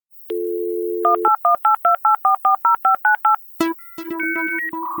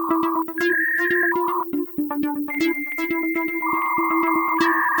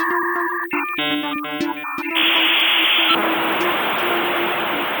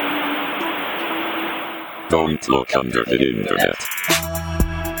Don't look under the internet.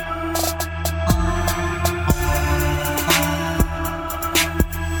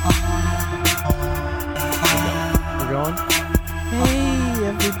 We're going? Hey,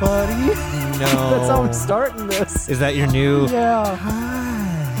 everybody. No. That's how I'm starting this. Is that your new... Yeah.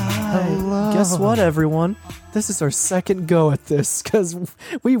 Hi. Hello. Guess what, everyone? This is our second go at this because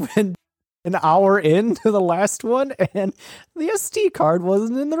we went an hour into the last one and the SD card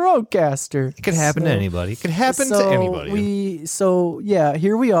wasn't in the Rodecaster. It could happen to anybody. It could happen to anybody.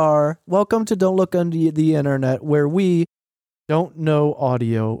 Here we are. Welcome to Don't Look Under the Internet, where we don't know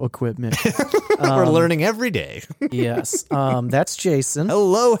audio equipment. We're learning every day. Yes. That's Jason.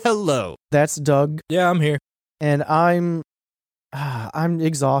 Hello. That's Doug. Yeah, I'm here. And I'm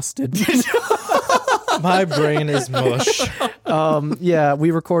exhausted. My brain is mush. Yeah,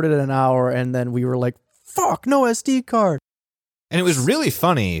 we recorded an hour and then we were like, fuck, no SD card. And it was really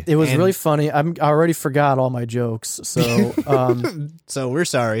funny. It was really funny. I already forgot all my jokes. So so we're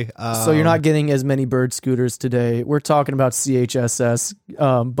sorry. So you're not getting as many bird scooters today. We're talking about CHSS.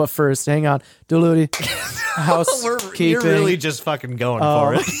 But first, hang on. Diluti, housekeeping. You're really just fucking going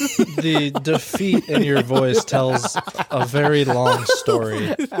for it. The defeat in your voice tells a very long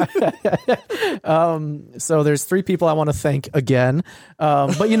story. So there's 3 people I want to thank again.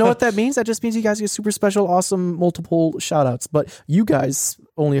 But you know what that means? That just means you guys get super special, awesome, multiple shout outs. But you guys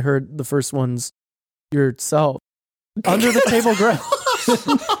only heard the first ones yourself. Under the Table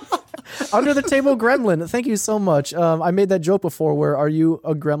Under the Table Gremlin. Thank you so much. I made that joke before where are you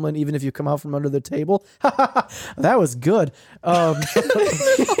a gremlin even if you come out from under the table? That was good.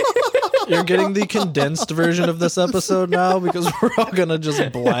 You're getting the condensed version of this episode now because we're all going to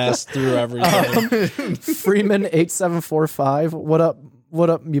just blast through everything. Freeman 8745. What up,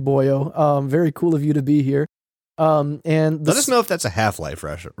 me boyo? Very cool of you to be here. And let us know if that's a Half-Life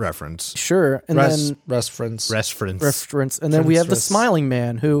reference. Sure. And then reference. And then we have the Smiling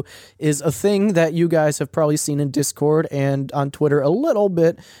Man, who is a thing that you guys have probably seen in Discord and on Twitter a little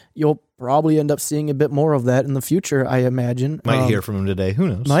bit. You'll probably end up seeing a bit more of that in the future, I imagine. Might hear from him today. Who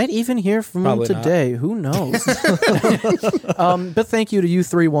knows? Might even hear from him today. Who knows? But thank you to you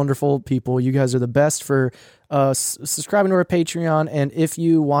 3 wonderful people. You guys are the best for subscribing to our Patreon. And if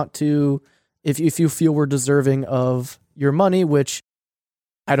you want to... If you feel we're deserving of your money, which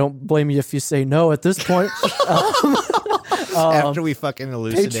I don't blame you if you say no at this point. After we fucking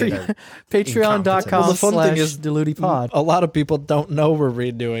elucidate Patreon.com the fun thing is DilutiPod. A lot of people don't know we're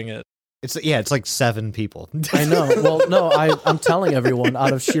redoing it. It's like 7 people. I know. Well, no, I'm telling everyone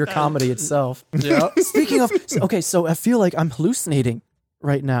out of sheer comedy itself. Yeah. Speaking of, okay, so I feel like I'm hallucinating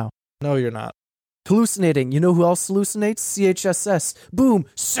right now. No, you're not. Hallucinating. You know who else hallucinates? CHSS. Boom.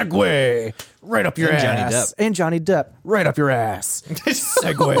 Segway. Right up your ass. And Johnny Depp. Right up your ass.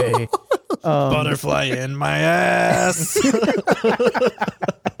 Segway. Butterfly in my ass.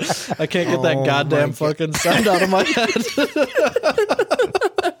 I can't get that goddamn fucking sound out of my head.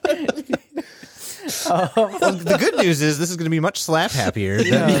 Well, the good news is this is going to be much slap happier.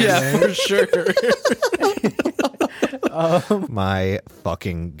 Yeah, for sure. My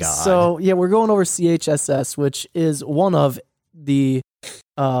fucking God. So, yeah, we're going over CHSS, which is one of the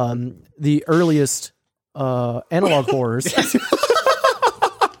earliest analog horrors.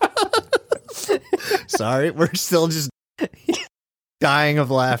 Sorry, we're still just dying of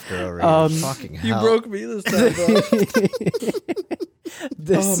laughter over here. Fucking hell. You broke me this time, bro.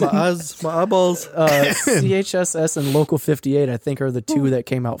 My eyeballs. CHSS and Local 58, I think, are the 2 that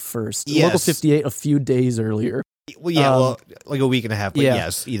came out first. Yes. Local 58 a few days earlier. Well, yeah, like a week and a half, but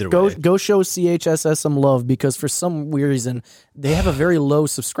yes, either way. Go show CHSS some love because for some weird reason, they have a very low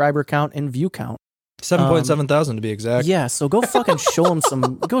subscriber count and view count. 7.7 thousand to be exact. Yeah, so go fucking show them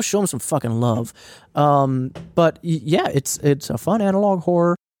some fucking love. But yeah, it's a fun analog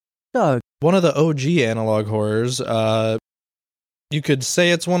horror. Doug. One of the OG analog horrors. You could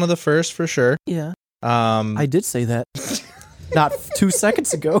say it's one of the first for sure. Yeah. I did say that. Not 2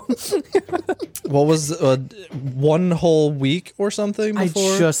 seconds ago. What was 1 whole week or something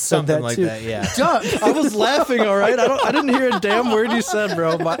before? I just said Something that like too. that, yeah. I was laughing, all right? I didn't hear a damn word you said,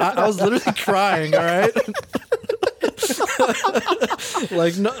 bro. I was literally crying, all right?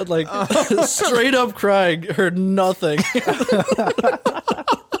 Straight up crying. Heard nothing.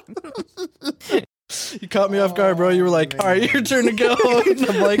 You caught me off guard, bro. You were like, all right, your turn to go. And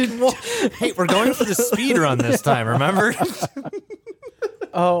I'm like, hey, we're going for the speed run this time, remember?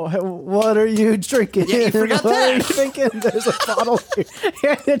 Oh, what are you drinking? Yeah, you forgot what that. are you thinking? There's a bottle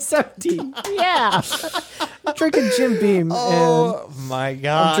here. It's empty. Yeah. I'm drinking Jim Beam. Oh, my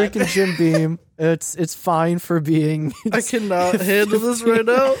God. I'm drinking Jim Beam. It's fine for being. I cannot handle this right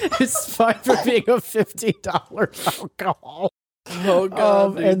now. It's fine for being a $50 alcohol. Oh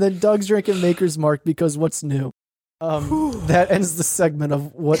god. And then Doug's drinking Maker's Mark because what's new? That ends the segment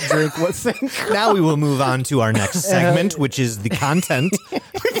of what drink, what thing. Now we will move on to our next segment, which is the content.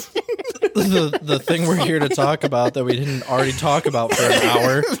 the thing we're here to talk about that we didn't already talk about for an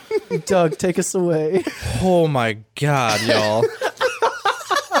hour. Doug, take us away. Oh my god, y'all.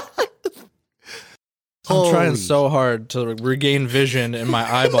 I'm trying so hard to regain vision in my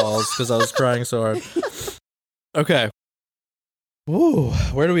eyeballs because I was trying so hard. Okay. Ooh,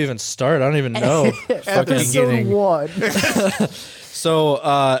 where do we even start? I don't even know. Episode 1. So,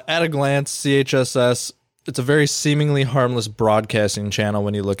 at a glance, CHSS, it's a very seemingly harmless broadcasting channel.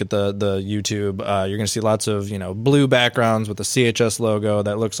 When you look at the YouTube, you're going to see lots of, blue backgrounds with the CHS logo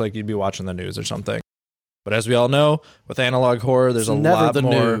that looks like you'd be watching the news or something. But as we all know, with analog horror, there's a never lot the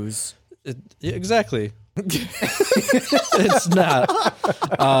more. News. Yeah, exactly. It's not.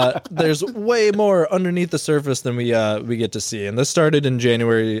 There's way more underneath the surface than we get to see, and this started in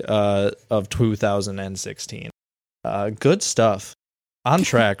January of 2016. Good stuff. On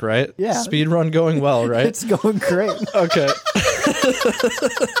track, right? Yeah. Speed run going well, right? It's going great. Okay.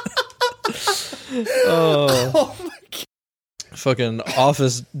 Oh my god. Fucking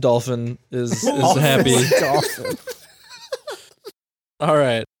Office Dolphin is happy. Dolphin. All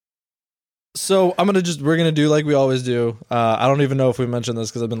right. So we're gonna do like we always do. I don't even know if we mentioned this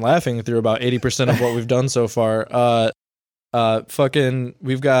because I've been laughing through about 80% of what we've done so far.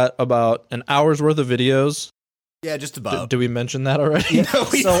 We've got about an hour's worth of videos. Yeah, just about. Did we mention that already? Yeah.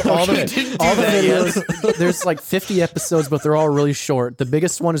 So all the videos, there's like 50 episodes, but they're all really short. The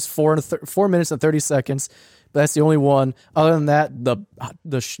biggest one is 4 minutes and 30 seconds. But that's the only one. Other than that,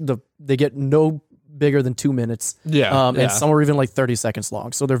 they get no bigger than 2 minutes. Yeah, and some are even like 30 seconds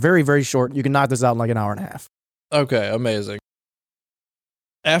long. So they're very, very short. You can knock this out in like an hour and a half. Okay, amazing.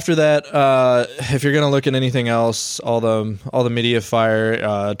 After that, if you're gonna look at anything else, all the media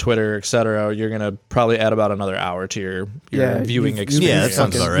fire, Twitter, etc., you're gonna probably add about another hour to your viewing experience. Yeah, that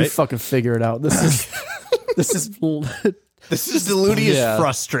sounds about right. You fucking figure it out. This is this is Deludius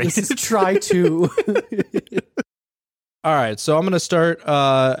frustrated. This is try to. All right, so I'm going to start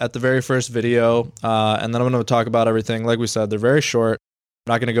at the very first video, and then I'm going to talk about everything. Like we said, they're very short.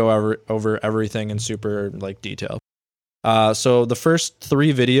 I'm not going to go over everything in super detail. So the first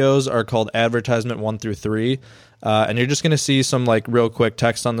 3 videos are called advertisement 1 through 3, and you're just going to see some real quick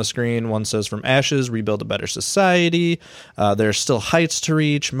text on the screen. One says, "From ashes, rebuild a better society. There's still heights to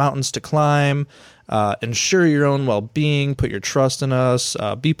reach, mountains to climb. Ensure your own well-being. Put your trust in us.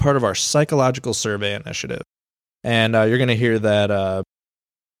 Be part of our psychological survey initiative." And you're going to hear that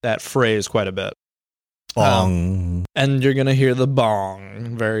phrase quite a bit. Bong. And you're going to hear the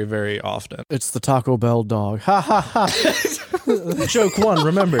bong very, very often. It's the Taco Bell dog. Ha ha ha. Joke 1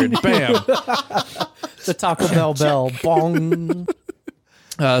 remembered. Bam. The Taco Bell bell. Bong.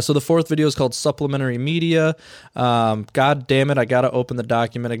 So the 4th video is called Supplementary Media. God damn it, I got to open the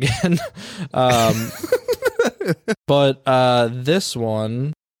document again. But this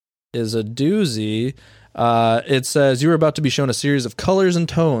one is a doozy. It says, "You are about to be shown a series of colors and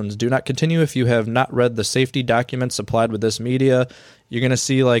tones. Do not continue if you have not read the safety documents supplied with this media." You're going to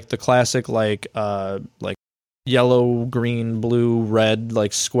see the classic yellow, green, blue, red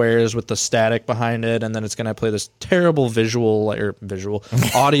squares with the static behind it, and then it's going to play this terrible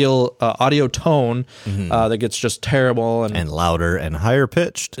audio tone that gets just terrible and louder and higher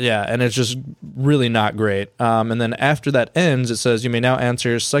pitched. Yeah, and it's just really not great. And then after that ends, it says, "You may now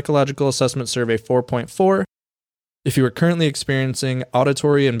answer Psychological Assessment Survey 4.4. If you are currently experiencing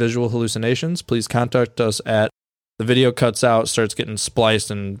auditory and visual hallucinations, please contact us at..." The video cuts out, starts getting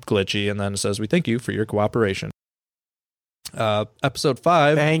spliced and glitchy, and then it says, "We thank you for your cooperation." Episode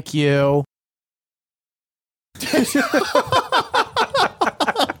 5. Thank you.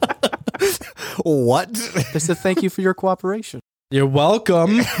 What? They said thank you for your cooperation. You're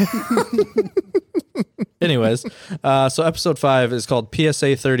welcome. Anyways, so episode 5 is called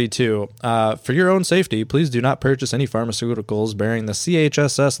PSA 32. For your own safety, please do not purchase any pharmaceuticals bearing the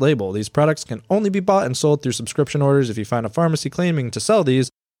CHSS label. These products can only be bought and sold through subscription orders. If you find a pharmacy claiming to sell these,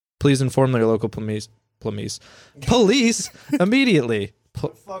 please inform their local police immediately.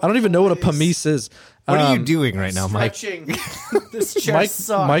 I don't even know what a pomise is. What are you doing right now, Mike? This chair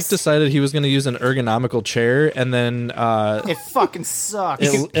sucks. Mike decided he was going to use an ergonomical chair, and then it fucking sucks.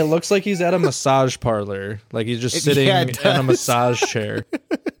 It looks like he's at a massage parlor, like he's just sitting in a massage chair.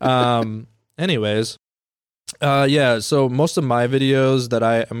 Anyways, so most of my videos that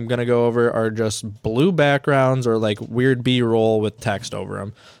I am going to go over are just blue backgrounds or weird B-roll with text over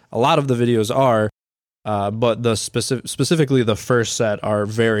them. A lot of the videos are, but the specifically the first set are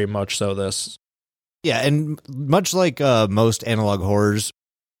very much so this. Yeah, and much like most analog horrors,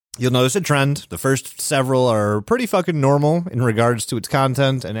 you'll notice a trend. The first several are pretty fucking normal in regards to its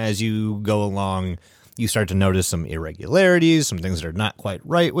content, and as you go along, you start to notice some irregularities, some things that are not quite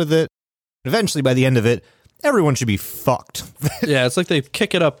right with it. Eventually, by the end of it, everyone should be fucked. Yeah, it's like they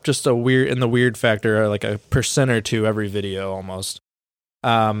kick it up just in the weird factor, like a % or two every video almost.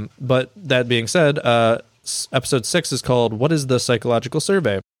 But that being said, episode 6 is called "What is the Psychological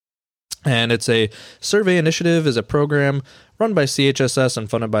Survey?" And it's a survey initiative, is a program run by CHSS and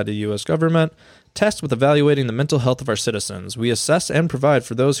funded by the U.S. government, tasked with evaluating the mental health of our citizens. We assess and provide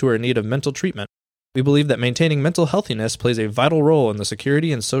for those who are in need of mental treatment. We believe that maintaining mental healthiness plays a vital role in the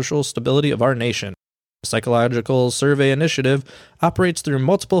security and social stability of our nation. The Psychological Survey Initiative operates through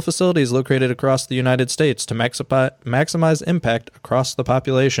multiple facilities located across the United States to maximize impact across the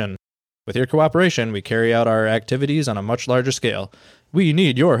population. With your cooperation, we carry out our activities on a much larger scale. We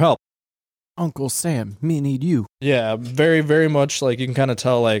need your help. Uncle Sam, me need you. Yeah, very, very much like you can kind of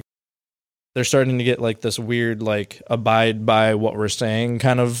tell like they're starting to get like this weird like abide by what we're saying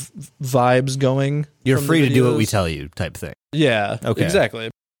kind of vibes going. You're from free the to do what we videos. tell you type thing. Yeah, Okay. exactly.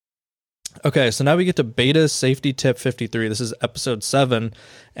 Okay, so now we get to Beta Safety Tip 53. This is episode 7,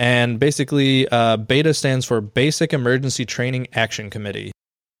 and basically Beta stands for Basic Emergency Training Action Committee,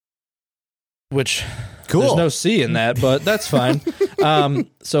 which Cool. there's no C in that, but that's fine.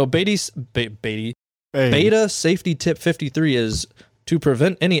 So Beta Safety Tip 53 is to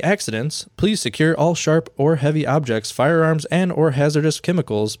prevent any accidents, please secure all sharp or heavy objects, firearms, and or hazardous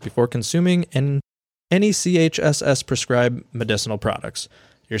chemicals before consuming any CHSS prescribed medicinal products.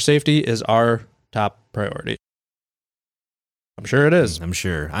 Your safety is our top priority. I'm sure it is. I'm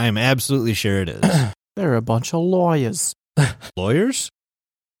sure. I am absolutely sure it is. They're a bunch of lawyers. Lawyers?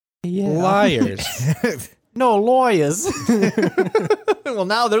 Yeah. Liars. No, lawyers. Well,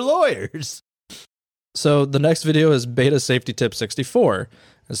 now they're lawyers. So the next video is Beta Safety Tip 64.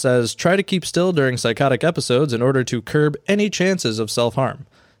 It says, try to keep still during psychotic episodes in order to curb any chances of self-harm.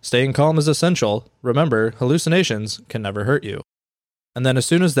 Staying calm is essential. Remember, hallucinations can never hurt you. And then as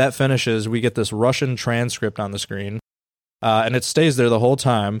soon as that finishes, we get this Russian transcript on the screen. And it stays there the whole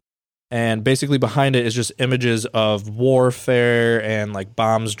time. And basically behind it is just images of warfare and like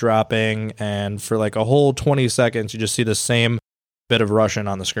bombs dropping. And for like a whole 20 seconds, you just see the same bit of Russian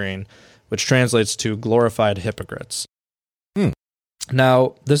on the screen, which translates to glorified hypocrites.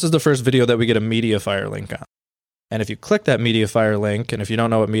 Now, this is the first video that we get a Mediafire link on. And if you click that Mediafire link, and if you don't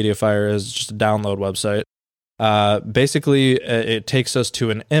know what Mediafire is, it's just a download website. Basically, it takes us to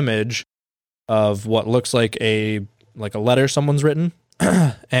an image of what looks like a letter someone's written.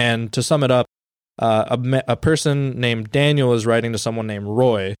 And to sum it up, a person named Daniel is writing to someone named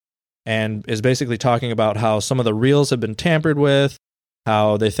Roy, and is basically talking about how some of the reels have been tampered with,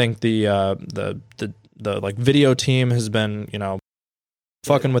 how they think the like video team has been,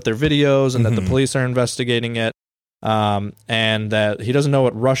 fucking with their videos, and that the police are investigating it, and that he doesn't know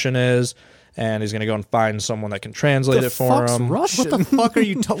what Russian is, and he's going to go and find someone that can translate it for him. Russian? What the fuck are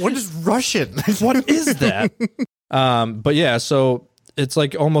you what is Russian? What is that? But yeah, so it's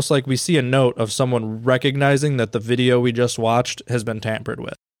like almost like we see a note of someone recognizing that the video we just watched has been tampered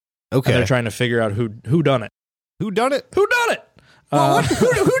with. Okay. And they're trying to figure out who done it. Who done it? Who done it? Well, who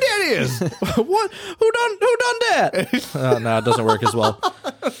that is? What? Who done that? No, it doesn't work as well.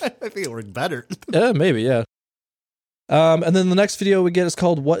 I think it worked better. Yeah, maybe, yeah. And then the next video we get is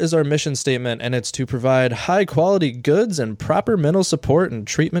called What is Our Mission Statement? And it's to provide high quality goods and proper mental support and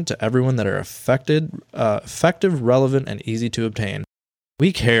treatment to everyone that are effective, relevant, and easy to obtain.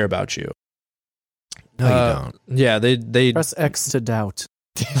 We care about you. No, you don't. Yeah, they Press X to doubt.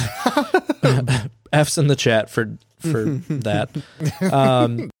 F's in the chat for that.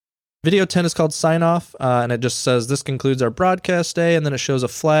 Video 10 is called Sign Off, and it just says this concludes our broadcast day, and then it shows a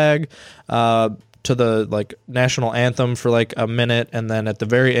flag to the like national anthem for like a minute, and then at the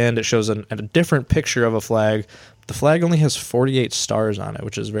very end it shows a different picture of a flag. The flag only has 48 stars on it,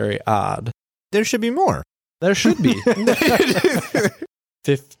 which is very odd. There should be more. There should be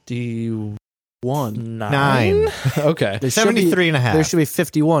 51. 9. Okay. There should be 73 and a half. There should be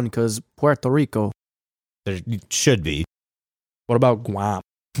 51 because Puerto Rico. There should be. What about Guam?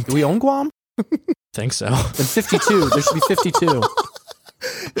 Do we own Guam? Think so. Then 52. There should be 52.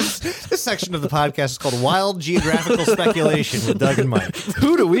 This section of the podcast is called Wild Geographical Speculation with Doug and Mike.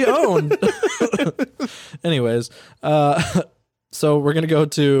 Who do we own? Anyways, so we're going to go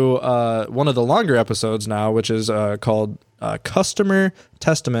to one of the longer episodes now, which is called Customer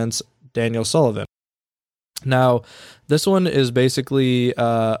Testaments, Daniel Sullivan. Now, this one is basically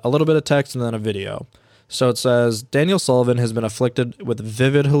a little bit of text and then a video. So it says, Daniel Sullivan has been afflicted with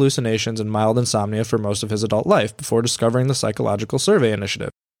vivid hallucinations and mild insomnia for most of his adult life before discovering the Psychological Survey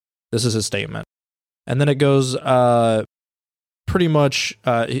Initiative. This is his statement. And then it goes pretty much,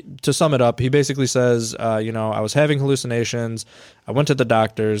 to sum it up, he basically says, I was having hallucinations. I went to the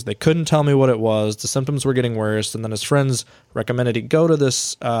doctors. They couldn't tell me what it was. The symptoms were getting worse. And then his friends recommended he go to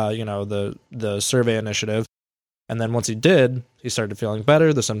this, the survey initiative. And then once he did, he started feeling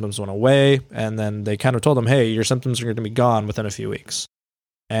better. The symptoms went away. And then they kind of told him, hey, your symptoms are going to be gone within a few weeks.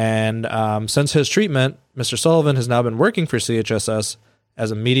 And since his treatment, Mr. Sullivan has now been working for CHSS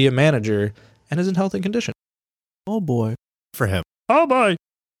as a media manager and is in healthy condition. Oh, boy. For him. Oh, boy.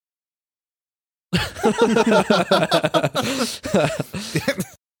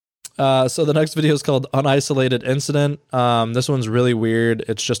 So the next video is called Unisolated Incident. This one's really weird.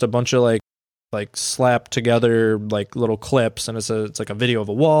 It's just a bunch of like slapped together like little clips, and it's like a video of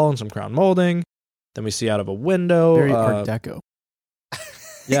a wall and some crown molding. Then we see out of a window. Very Art Deco.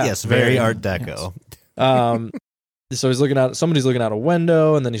 Yeah, yes, very Art Deco. So somebody's looking out a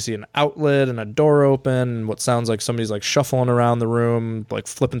window, and then you see an outlet and a door open, and what sounds like somebody's like shuffling around the room, like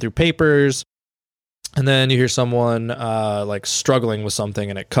flipping through papers. And then you hear someone like struggling with something,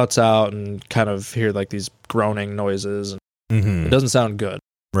 and it cuts out, and kind of hear like these groaning noises. Mm-hmm. It doesn't sound good.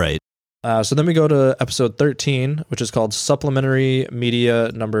 Right. So then we go to episode 13, which is called Supplementary Media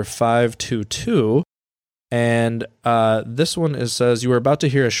number 522. And this one says, you are about to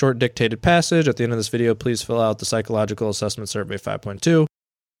hear a short dictated passage. At the end of this video, please fill out the Psychological Assessment Survey 5.2.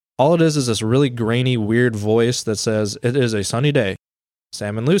 All it is this really grainy, weird voice that says, it is a sunny day.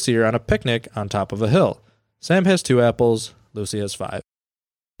 Sam and Lucy are on a picnic on top of a hill. Sam has 2 apples. Lucy has 5.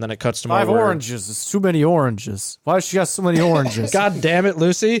 Then it cuts to 5 over. oranges. It's too many oranges. Why does she got so many oranges? God damn it,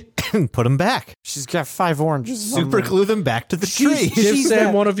 Lucy. Put them back. She's got 5 oranges. Super glue them back to the tree. Give She's Sam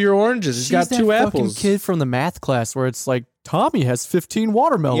that- one of your oranges. He's got She's 2 that apples. fucking kid from the math class where it's like, Tommy has 15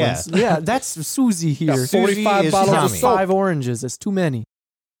 watermelons. Yeah, that's Susie here. Got 45 is bottles of Tommy. soap. 5 oranges. It's too many.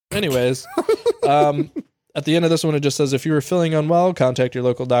 Anyways, at the end of this one, it just says, if you are feeling unwell, contact your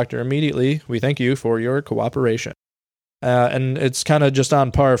local doctor immediately. We thank you for your cooperation. And it's kind of just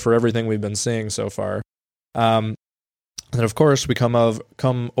on par for everything we've been seeing so far. And of course, we come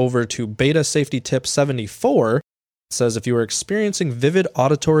over to Beta Safety Tip 74. It says, if you are experiencing vivid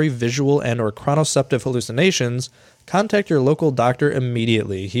auditory, visual, and or chronoceptive hallucinations, contact your local doctor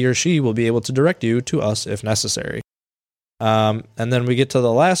immediately. He or she will be able to direct you to us if necessary. And then we get to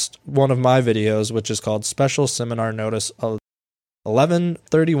the last one of my videos, which is called Special Seminar Notice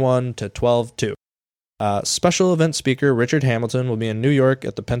 1131 to 12-2. Special event speaker Richard Hamilton will be in New York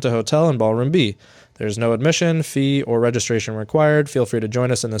at the Penta Hotel in Ballroom B. There's no admission, fee, or registration required. Feel free to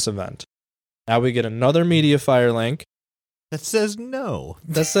join us in this event. Now we get another Mediafire link That says no.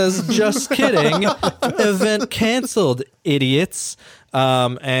 that says, just kidding, event canceled, idiots.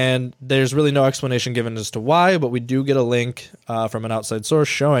 And there's really no explanation given as to why, but we do get a link from an outside source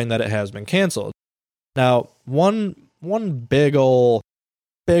showing that it has been canceled. Now, one big ol'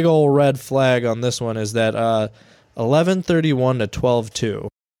 red flag on this one is that 1131 to 12-2.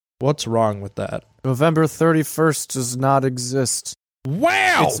 What's wrong with that? November 31st does not exist.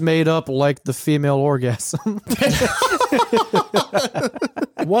 Wow! It's made up like the female orgasm.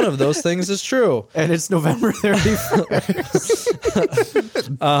 One of those things is true. And it's November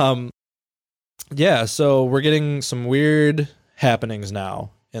 31st. Yeah, so we're getting some weird happenings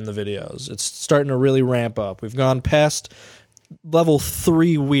now in the videos. It's starting to really ramp up. We've gone past level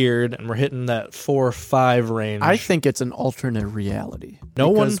 3 weird, and we're hitting that 4-5 range. I think it's an alternate reality. No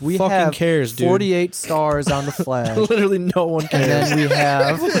one Because we fucking have cares, dude. 48 stars on the flag. Literally no one And cares. then we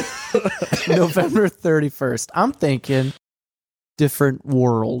have November 31st. I'm thinking different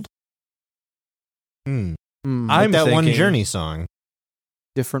world. Hmm. I'm that one thinking- Journey song.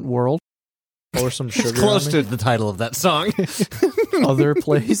 Different world. Or some sugar. It's close on to me. the title of that song. Other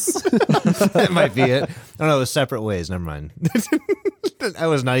place. That might be it. Oh no, it was Separate Ways. Never mind. I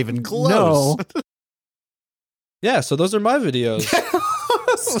was not even close. No. Yeah, so those are my videos.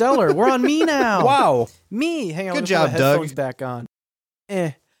 Stellar. We're on me now. Wow. Me. Hang on. Good let me put job, the Doug. headphones back on.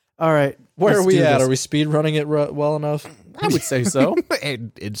 All right. Where let's are we do at? this. Are we speed running it well enough? I would say so.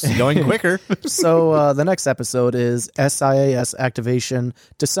 It's going quicker. So the next episode is SIAS activation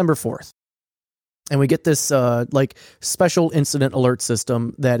December 4th. And we get this like special incident alert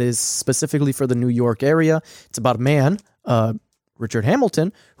system that is specifically for the New York area. It's about a man, Richard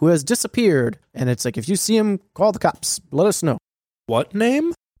Hamilton, who has disappeared. And it's like, if you see him, call the cops. Let us know. What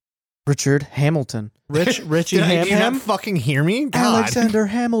name? Richard Hamilton. Richie Did you Ham not fucking hear me? God. Alexander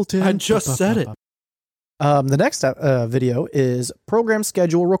Hamilton. I just said it. The next video is program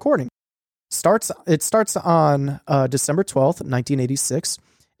schedule recording. It starts on December 12th, 1986,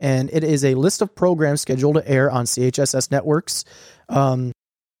 and it is a list of programs scheduled to air on CHSS networks.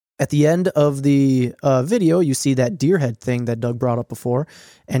 At the end of the video, you see that deer head thing that Doug brought up before,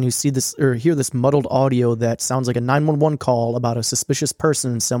 and you see this or hear this muddled audio that sounds like a 911 call about a suspicious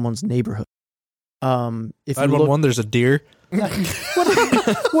person in someone's neighborhood. If you 911, there's a deer.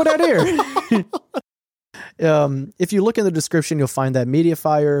 what I hear? If you look in the description, you'll find that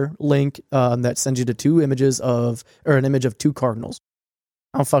Mediafire link that sends you to an image of two cardinals.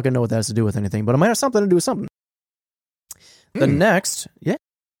 I don't fucking know what that has to do with anything, but it might have something to do with something. The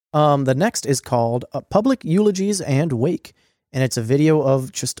next is called Public Eulogies and Wake, and it's a video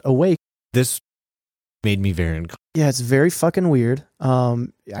of just a wake. This made me very uncomfortable. Yeah, it's very fucking weird.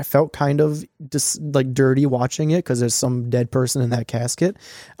 I felt kind of just like dirty watching it because there's some dead person in that casket.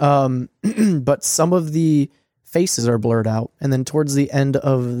 But some of the faces are blurred out, and then towards the end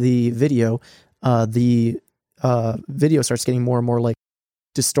of the video starts getting more and more like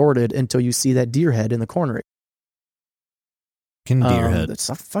distorted until you see that deer head in the corner. Deer head. It's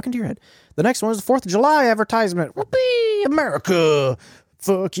a fucking deer head. The next one is the 4th of July advertisement. Whoopee, America.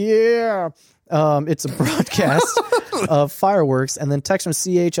 Fuck yeah. It's a broadcast of fireworks, and then text from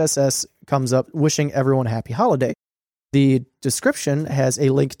CHSS comes up wishing everyone a happy holiday. The description has a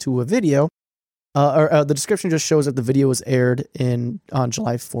link to a video. The description just shows that the video was aired on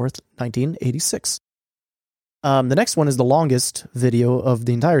July 4th, 1986. The next one is the longest video of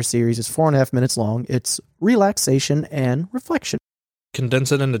the entire series. It's 4.5 minutes long. It's relaxation and reflection.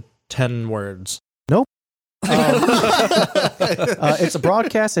 Condense it into 10 words. Nope. It's a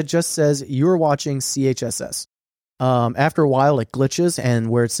broadcast that just says you're watching CHSS. After a while, it glitches, and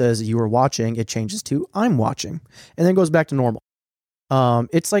where it says you are watching, it changes to I'm watching, and then goes back to normal.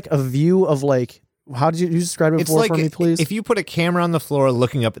 It's like a view of like, how did you describe it before for me, please? If you put a camera on the floor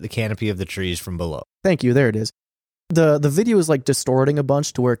looking up at the canopy of the trees from below. Thank you. There it is. The video is like distorting a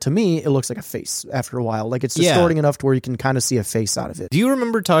bunch to where, to me, it looks like a face after a while. Like it's distorting enough to where you can kind of see a face out of it. Do you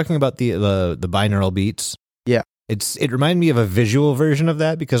remember talking about the binaural beats? Yeah. It reminded me of a visual version of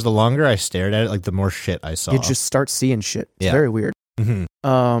that because the longer I stared at it, like the more shit I saw. You just start seeing shit. It's very weird.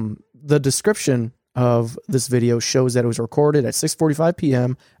 Mm-hmm. The description of this video shows that it was recorded at 6:45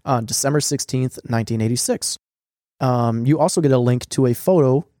 p.m. on December 16th, 1986. You also get a link to a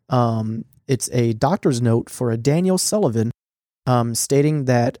photo. It's a doctor's note for a Daniel Sullivan, stating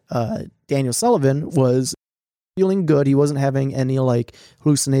that Daniel Sullivan was feeling good. He wasn't having any like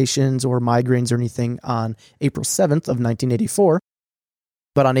hallucinations or migraines or anything on April 7th of 1984.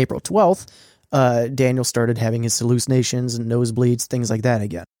 But on April 12th, Daniel started having his hallucinations and nosebleeds, things like that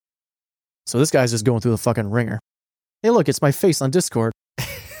again. So this guy's just going through the fucking ringer. Hey, look, it's my face on Discord.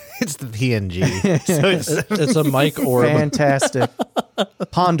 It's the PNG. So it's a mic orb. Fantastic.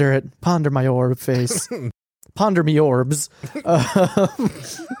 Ponder it. Ponder my orb face. Ponder me orbs.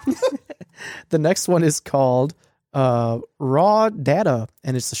 The next one is called Raw Data,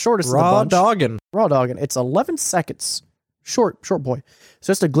 and it's the shortest of the bunch. Raw Doggin. It's 11 seconds. Short boy. It's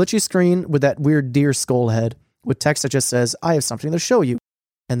just a glitchy screen with that weird deer skull head with text that just says, I have something to show you.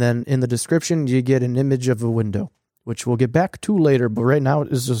 And then in the description, you get an image of a window, which we'll get back to later, but right now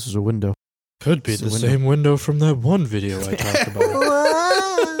it's just a window. Could be the same window from that one video I talked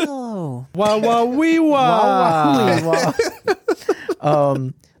about. Wow. Wow, wow, wee, wow.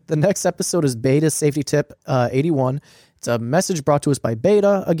 The next episode is Beta Safety Tip 81. It's a message brought to us by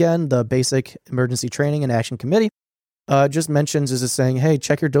Beta, again, the Basic Emergency Training and Action Committee. Just mentions is saying, hey,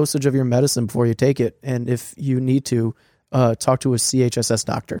 check your dosage of your medicine before you take it. And if you need to, talk to a CHSS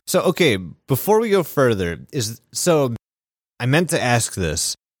doctor. So, okay, before we go further, I meant to ask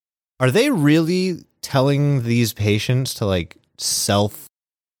this. Are they really telling these patients to like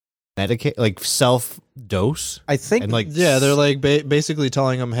self-medicate, like self-dose? I think, and like, yeah, they're like basically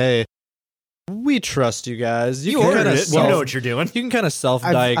telling them, hey, we trust you guys. You ordered it. You know what you're doing. You can kind of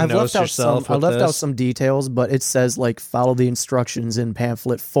self-diagnose yourself. I left out some details, but it says like follow the instructions in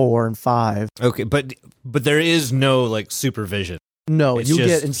pamphlet 4 and 5. Okay, but there is no like supervision. No, It's you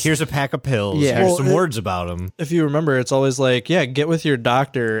just, get here's a pack of pills. Yeah. Here's Well, some words about them. If you remember, it's always like, yeah, get with your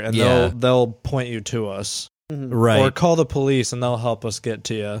doctor and Yeah. they'll point you to us. Right. Or call the police and they'll help us get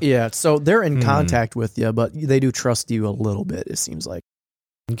to you. Yeah, so they're in contact with you, but they do trust you a little bit, it seems like.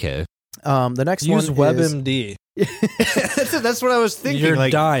 Okay. The next Use one is WebMD. That's what I was thinking. You're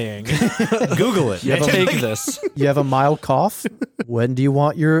like, dying. Google it. Take this. you have a mild cough. When do you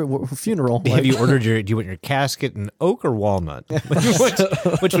want your funeral? Have you ordered do you want your casket in oak or walnut?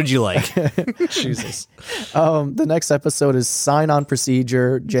 which would you like? Jesus. The next episode is Sign On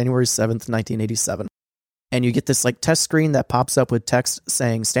Procedure, January 7th, 1987. And you get this like test screen that pops up with text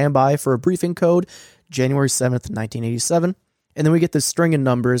saying stand by for a briefing code, January 7th, 1987. And then we get this string of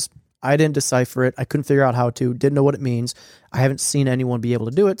numbers. I didn't decipher it. I couldn't figure out how to, didn't know what it means. I haven't seen anyone be able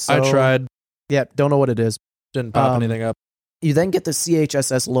to do it. So I tried. Yeah, don't know what it is. Didn't pop anything up. You then get the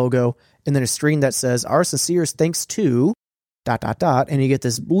CHSS logo and then a screen that says our sincerest thanks to ... And you get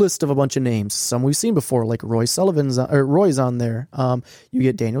this list of a bunch of names. Some we've seen before, like Roy's on there. You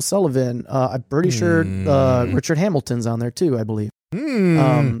get Daniel Sullivan. I'm pretty sure Richard Hamilton's on there too, I believe.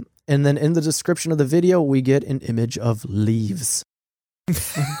 And then in the description of the video, we get an image of leaves.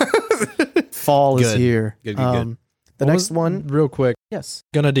 Fall is here. Good. The next one, real quick, yes,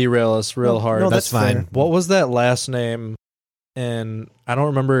 gonna derail us real hard. No, that's fine. fair. What was that last name? And I don't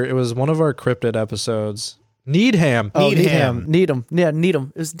remember. It was one of our cryptid episodes. Needham. Oh, Needham. Needham. Yeah,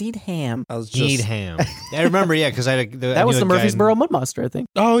 Needham. It was Needham. I was just, Needham. I remember, yeah, because That was the Murfreesboro Mud Monster, I think.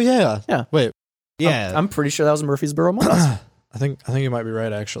 Oh yeah. Yeah. Wait. Yeah, I'm pretty sure that was a Murfreesboro Mud Monster. I think you might be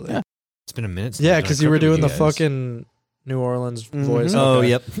right actually. Yeah. it's been a minute. Since Yeah, I've done because a you were cryptid with doing the guys. fucking New Orleans voice. Oh, Okay.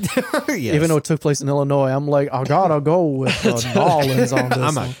 yep. Yes. Even though it took place in Illinois, I'm like, I gotta go with New Orleans on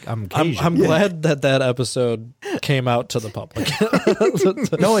this. I'm I'm glad that episode came out to the public.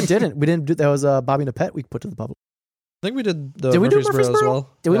 No, it didn't. We didn't do that. Was Bobby Nepet we put to the public. I think we did the Did we do Murfreesboro as Murfreesboro? well.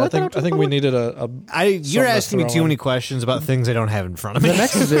 Did we Yeah, let that out to I the think we public? needed a You're something to asking me throw too in. many questions about things I don't have in front of me. The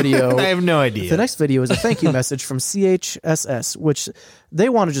next video, I have no idea. the next video is a thank you message from CHSS, which they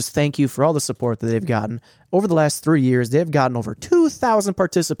want to just thank you for all the support that they've gotten. Over the last 3 years, they've gotten over 2,000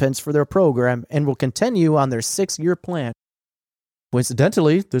 participants for their program and will continue on their 6-year plan.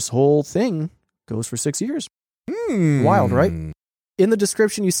 Coincidentally, this whole thing goes for 6 years. Wild, right? In the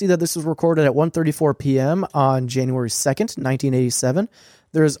description, you see that this was recorded at 1:34 p.m. on January 2nd, 1987.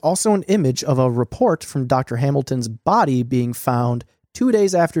 There is also an image of a report from Dr. Hamilton's body being found 2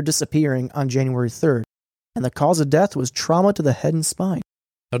 days after disappearing on January 3rd. And the cause of death was trauma to the head and spine.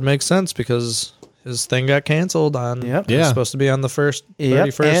 That makes sense because his thing got canceled on. Yep. It was Yeah. supposed to be on the first, Yep,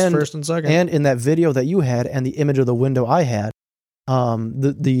 31st, and- first and second. And in that video that you had and the image of the window I had,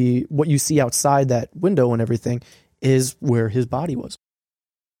 the what you see outside that window and everything is where his body was.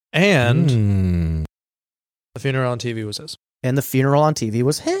 And the funeral on TV was his. And the funeral on TV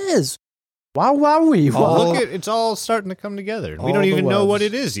was his. Wow, wowee. Look at it's all starting to come together. We all don't the even know what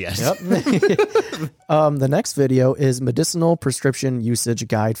webs. it is yet. Yep. The next video is Medicinal Prescription Usage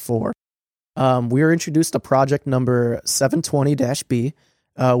Guide 4. We are introduced to project number 720-B,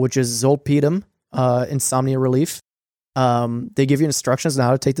 which is Zolpidem insomnia relief. They give you instructions on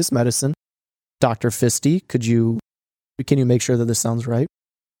how to take this medicine. Dr. Fisty, can you make sure that this sounds right?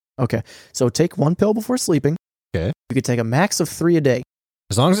 Okay. So take 1 pill before sleeping. Okay. You could take a max of 3 a day.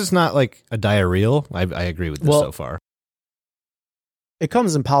 As long as it's not like a diarrheal, I agree with this Well, so far. It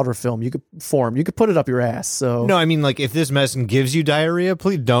comes in powder film. You could put it up your ass. So No, I mean, like, if this medicine gives you diarrhea,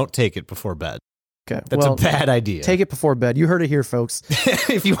 please don't take it before bed. okay. That's well, a bad idea. Take it before bed. You heard it here, folks.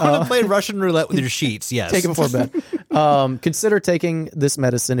 If you want to play Russian roulette with your sheets, yes. Take it before bed. Consider taking this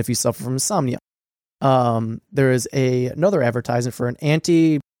medicine if you suffer from insomnia. There is another advertisement for an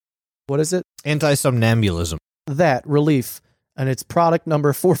what is it? Anti-somnambulism. That relief, and it's product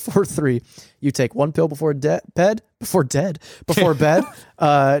number 443. You take 1 pill before bed,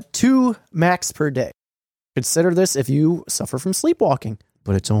 2 max per day. Consider this if you suffer from sleepwalking,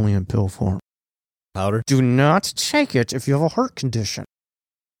 but it's only in pill form. Powder. Do not take it if you have a heart condition.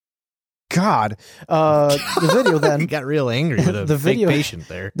 God. The video You then got real angry with a The video- fake patient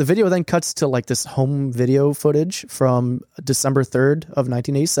there. the video then cuts to like this home video footage from December 3rd of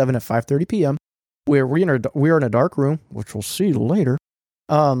 1987 at 5:30 p.m. where we're in a dark room, which we'll see later.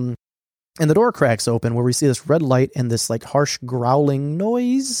 And the door cracks open where we see this red light and this like harsh growling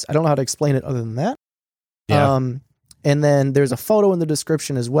noise. I don't know how to explain it other than that. Yeah. And then there's a photo in the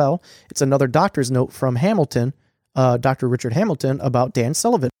description as well. It's another doctor's note from Hamilton, Dr. Richard Hamilton, about Dan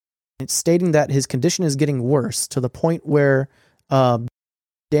Sullivan. It's stating that his condition is getting worse to the point where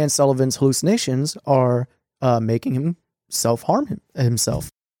Dan Sullivan's hallucinations are making him self-harm himself.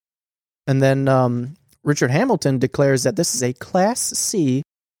 And then Richard Hamilton declares that this is a Class C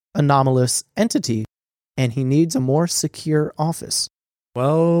anomalous entity, and he needs a more secure office.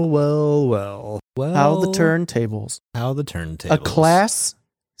 Well. How the turntables. How the turntables. A Class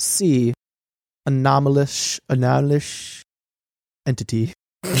C anomalous entity.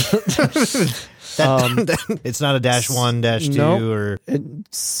 It's not a -1, -2, Nope. or... It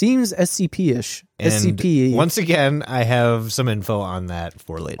seems SCP-ish. And SCP. once again, I have some info on that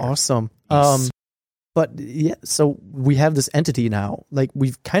for later. Awesome. Yes. But yeah, so we have this entity now. Like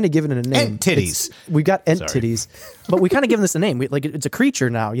we've kind of given it a name. Entities. We got entities, but we kind of given this a name. Like it's a creature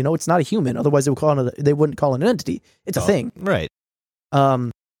now. You know, it's not a human. Otherwise, they wouldn't call it an entity. It's a thing. Right.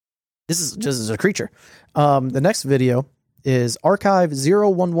 This is just as a creature. The next video is Archive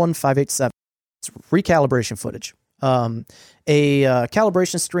 011587. It's recalibration footage. A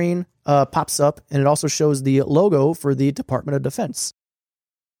calibration screen pops up, and it also shows the logo for the Department of Defense.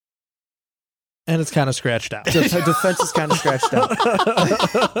 And it's kind of scratched out. Defense is kind of scratched out.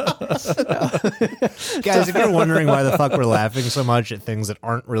 Guys, if you're wondering why the fuck we're laughing so much at things that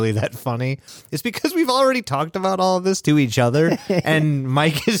aren't really that funny, it's because we've already talked about all of this to each other, and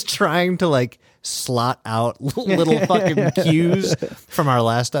Mike is trying to like slot out little fucking cues from our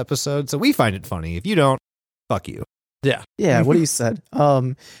last episode. So we find it funny. If you don't, fuck you. Yeah, what he said.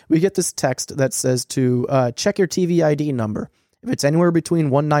 We get this text that says to check your TV ID number. If it's anywhere between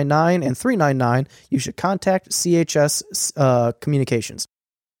 199 and 399, you should contact CHS Communications.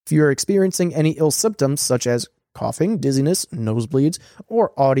 If you're experiencing any ill symptoms such as coughing, dizziness, nosebleeds,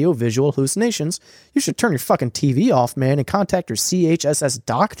 or audio-visual hallucinations, you should turn your fucking TV off, man, and contact your CHSS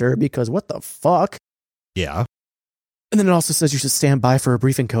doctor, because what the fuck? Yeah. And then it also says you should stand by for a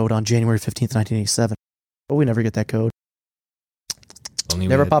briefing code on January 15th, 1987. But we never get that code.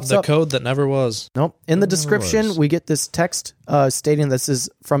 Never pops The up. code that never was. Nope. In the description, was. we get this text stating this is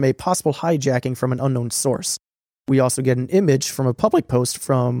from a possible hijacking from an unknown source. We also get an image from a public post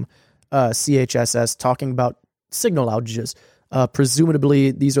from CHSS talking about signal outages.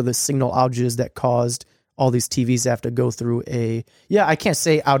 Presumably, these are the signal outages that caused all these TVs to have to go through a... Yeah, I can't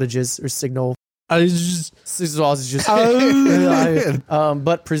say outages or signal... but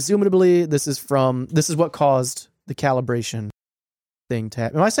presumably, this is what caused the calibration thing to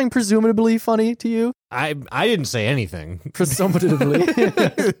happen. Am I saying presumably funny to you? I didn't say anything. Presumably. Fuck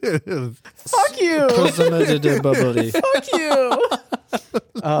you. Presumably. Fuck you.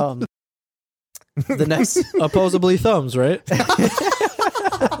 The next Opposably thumbs, right?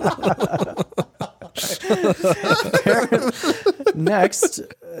 next,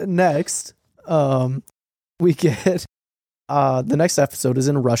 we get the next episode is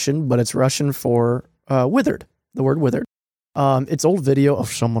in Russian, but it's Russian for withered. The word withered. It's old video of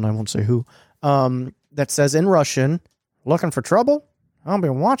someone, I won't say who, that says in Russian, "Looking for trouble? I'll be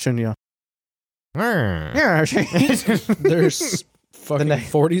watching you." Yeah. There's fucking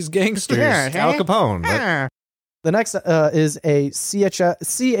 40s gangsters. Al Capone. But The next is a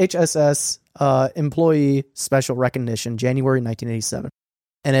CHSS employee special recognition, January 1987.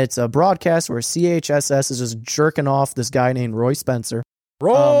 And it's a broadcast where CHSS is just jerking off this guy named Roy Spencer.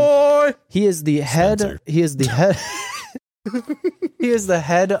 Roy! He is the head. Spencer. He is the head. He is the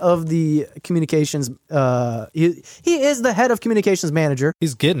head of the communications. He is the head of communications manager.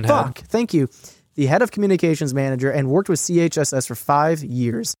 He's getting Fuck. Thank you. The head of communications manager, and worked with CHSS for 5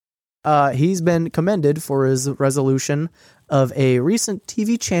 years. He's been commended for his resolution of a recent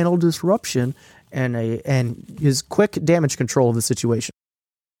TV channel disruption and his quick damage control of the situation.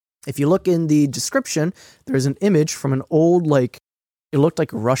 If you look in the description, there's an image from an old, it looked like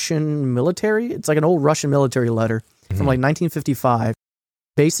Russian military. It's like an old Russian military letter from 1955.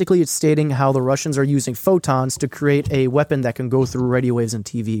 Basically, it's stating how the Russians are using photons to create a weapon that can go through radio waves and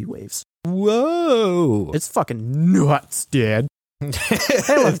TV waves. whoa. It's fucking nuts, dude.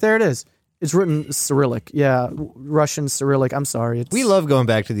 Hey, look, there it is. It's written Cyrillic. Yeah, Russian Cyrillic. I'm sorry. We love going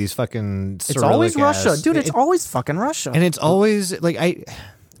back to these fucking Cyrillic. It's always Russia. ass- Dude, it's always fucking Russia. And it's always like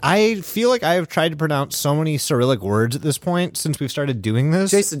I feel like I have tried to pronounce so many Cyrillic words at this point since we've started doing this,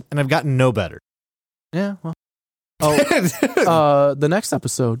 Jason. and I've gotten no better. Yeah, well. Oh, the next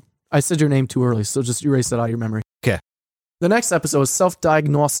episode. I said your name too early, so just erase that out of your memory. Okay. The next episode is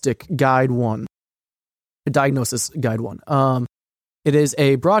Self-Diagnostic Guide 1. Diagnosis Guide 1. It is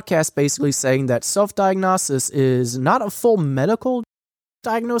a broadcast basically saying that self-diagnosis is not a full medical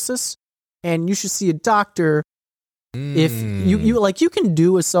diagnosis, and you should see a doctor if you can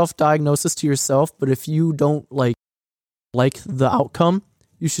do a self-diagnosis to yourself, but if you don't like the outcome,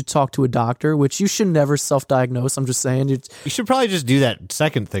 you should talk to a doctor, which you should never self-diagnose. I'm just saying. You should probably just do that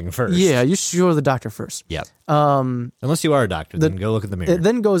second thing first. Yeah, you should go to the doctor first. Yeah. Unless you are a doctor, then go look in the mirror. It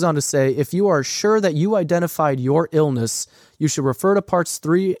then goes on to say, if you are sure that you identified your illness, you should refer to parts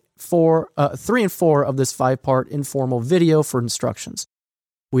 3 and 4 of this 5-part informal video for instructions.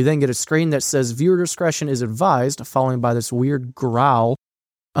 We then get a screen that says viewer discretion is advised, followed by this weird growl.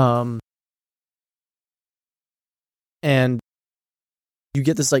 And you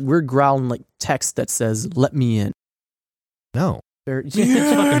get this weird growling text that says, "Let me in." No. It's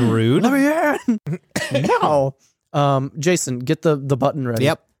fucking rude. Let me in. No. Jason, get the button ready.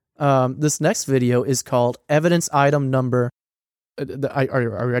 Yep. This next video is called Evidence Item Number. Are we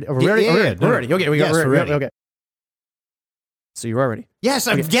ready? Are we ready? Yeah, We're ready. Okay, we're ready. Okay. So you are ready. Yes,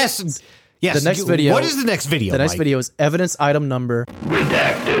 yes. The next video. What is the next video? The next Mike? video is Evidence Item Number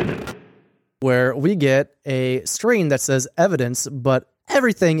Redacted, where we get a screen that says evidence, but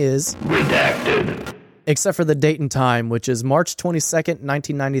everything is redacted except for the date and time, which is March 22nd,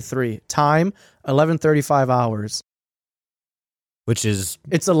 1993. Time 11:35 hours. Which is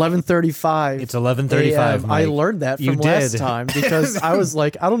It's 11:35. it's 11:35. I learned that You from last did. time because I was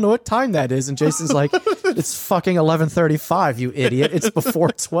like, I don't know what time that is, and Jason's like, it's fucking 11:35, you idiot. It's before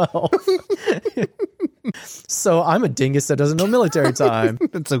 12. So I'm a dingus that doesn't know military time.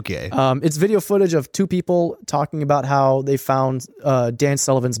 It's okay. It's video footage of two people talking about how they found Dan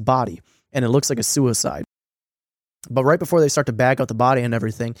Sullivan's body, and it looks like a suicide. But right before they start to bag out the body and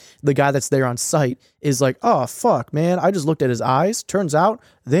everything, the guy that's there on site is like, oh, fuck, man. I just looked at his eyes. Turns out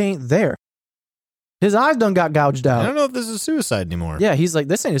they ain't there. His eyes done got gouged I out. don't know if this is suicide anymore. Yeah, he's like,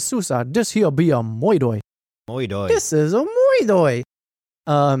 this ain't a suicide. This here be a moidoy. Oy doy. This is a moidoy.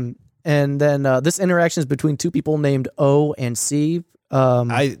 And then this interaction is between two people named O and C.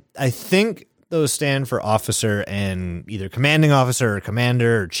 I think those stand for officer and either commanding officer or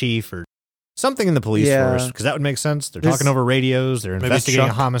commander or chief or something in the police Yeah. force, because that would make sense. They're This- talking over radios. They're Maybe investigating a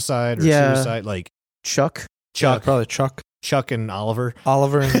Chuck. homicide or Yeah. suicide. Like Chuck. Yeah, Chuck, probably Chuck, Chuck and Oliver.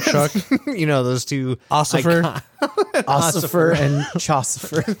 Oliver, and Chuck. You know, those two. Ossifer, Ossifer and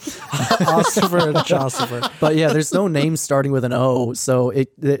Chosifer. Ossifer, and Chosifer. But yeah, there's no name starting with an O, so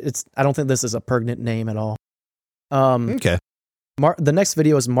it's. I don't think this is a pertinent name at all. Okay. The next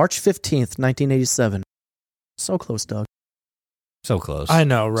video is March 15th, 1987. So close, Doug. So close. I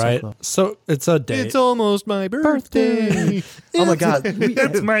know, right? close. So it's a date. It's almost my birthday. Oh my God.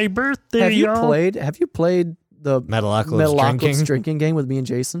 It's my birthday. Have you y'all. played the Metalocalypse drinking game with me and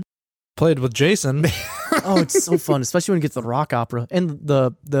Jason? Played with Jason. Oh, it's so fun, especially when you get to the rock opera and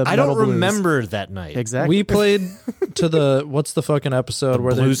the I metal don't blues. remember that night. Exactly. We played to the what's the fucking episode The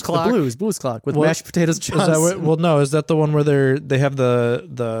where Blues they Clock? Blues Clock with What- mashed potatoes. is that what, well no is that the one where they have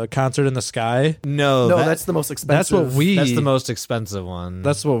the concert in the sky? No, No, that's the most expensive. That's what we that's the most expensive one.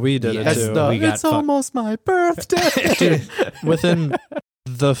 that's what we did Yeah. it That's too. the, We got it's fucked. almost my birthday. Dude, within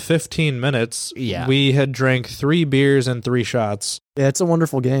the 15 minutes, Yeah. we had drank 3 beers and 3 shots. Yeah, it's a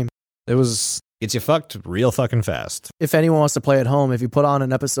wonderful game. It was Gets you fucked real fucking fast. If anyone wants to play at home, if you put on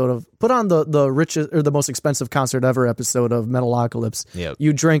the richest or the most expensive concert ever episode of Metalocalypse, Yep.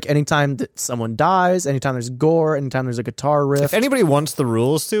 you drink anytime that someone dies, anytime there's gore, anytime there's a guitar riff. If anybody wants the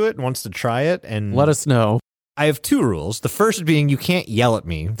rules to it and wants to try it, and Let us know. I have 2 rules. The first being you can't yell at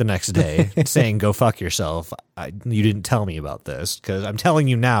me the next day saying "go fuck yourself." You didn't tell me about this, because I'm telling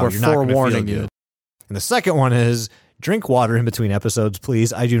you now. We're You're not going to feel forewarning good. you. And the second one is drink water in between episodes,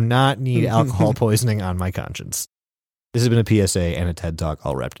 please. I do not need alcohol poisoning on my conscience. This has been a PSA and a TED Talk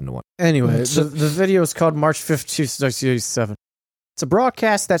all wrapped into one. Anyway, the video is called March 15th, 1987. It's a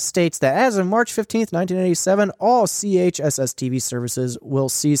broadcast that states that as of March 15th, 1987, all CHSS TV services will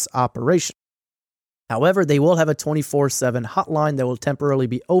cease operation. However, they will have a 24/7 hotline that will temporarily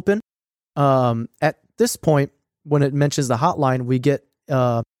be open. At this point, when it mentions the hotline, we get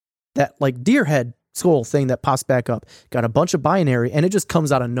that like deer head skull thing that pops back up. Got a bunch of binary, and it just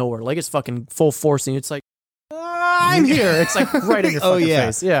comes out of nowhere. Like it's fucking full force, and it's like, I'm here. It's like right in your fucking Oh, yeah.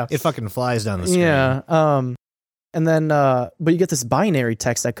 face. Yeah. It fucking flies down the screen. Yeah. And then, but you get this binary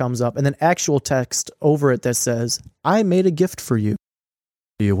text that comes up, and then actual text over it that says, "I made a gift for you.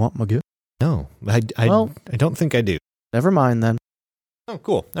 Do you want my gift?" No, I don't think I do. Never mind then. Oh,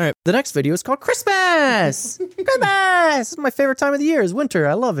 cool. All right. The next video is called Christmas. Christmas. This is my favorite time of the year. It's winter.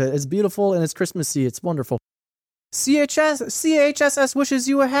 I love it. It's beautiful and it's Christmassy. It's wonderful. CHSS wishes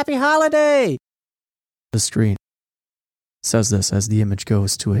you a happy holiday. The screen says this as the image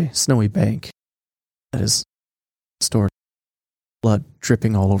goes to a snowy bank that is stored blood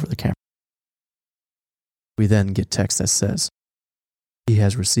dripping all over the camera. We then get text that says, "He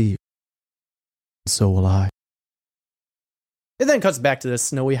has received, and so will I." It then cuts back to this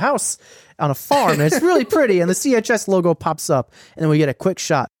snowy house on a farm, and it's really pretty, and the CHS logo pops up, and then we get a quick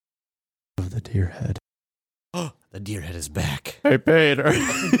shot of the deer head. The deer head is back. Hey, Peter.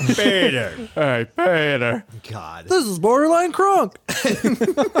 Peter. Hey, Peter. God. this is borderline crunk.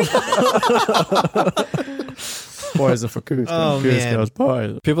 Poison for Goose. Oh, man.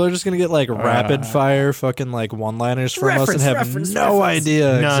 Poison. People are just gonna get like rapid fire fucking like one-liners from us and have Reference. no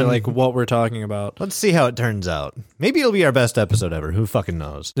idea None. like what we're talking about. Let's see how it turns out. Maybe it'll be our best episode ever. Who fucking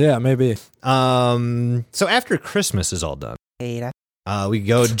knows? Yeah, maybe. So after Christmas is all done, we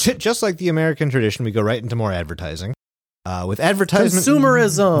go just like the American tradition. We go right into more advertising. with advertisement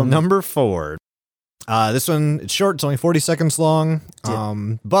Consumerism. number 4. This one, it's short. It's only 40 seconds long.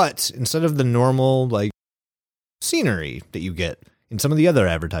 But instead of the normal like scenery that you get in some of the other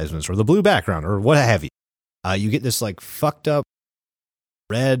advertisements or the blue background or what have you, you get this like fucked up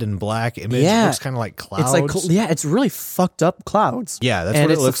red and black image. Yeah. It looks kind of like clouds. It's like, it's really fucked up clouds. Yeah, that's and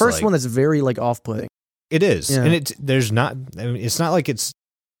what it it's looks the first like. one that's very like off-putting. It is. Yeah. And it's not like it's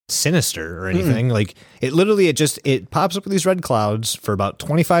sinister or anything. Like it pops up with these red clouds for about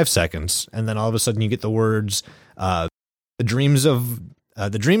 25 seconds, and then all of a sudden you get the words the dreams of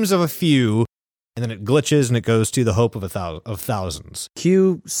a few, and then it glitches and it goes to the hope of thousands.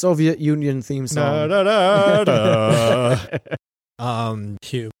 Cue Soviet Union theme song. Da, da, da, da.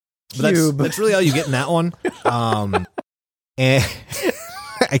 Cube. But Cube. that's really all you get in that one. And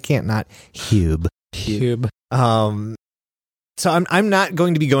I can't not Cube. Cube. So I'm not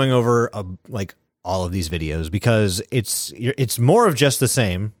going to be going over like all of these videos because it's more of just the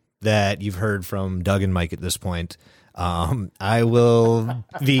same that you've heard from Doug and Mike at this point. I will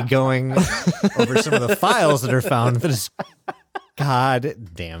be going over some of the files that are found. That is, God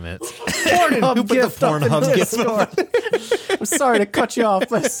damn it! Who put the Pornhub gift? I'm sorry to cut you off,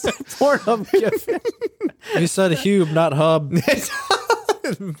 but Pornhub gift. You said Hube, not Hub.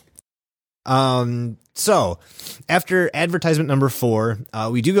 So after advertisement number 4,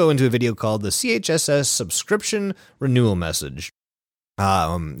 we do go into a video called the CHSS subscription renewal message.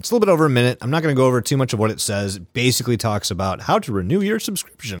 It's a little bit over a minute. I'm not going to go over too much of what it says. It basically talks about how to renew your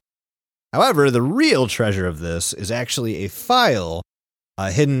subscription. However, the real treasure of this is actually a file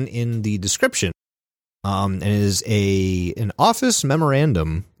hidden in the description. And it is an office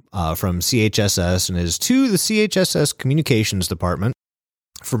memorandum from CHSS, and it is to the CHSS Communications Department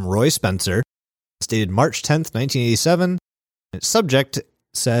from Roy Spencer. It's dated March 10th, 1987. Its subject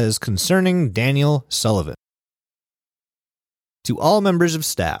says, concerning Daniel Sullivan. To all members of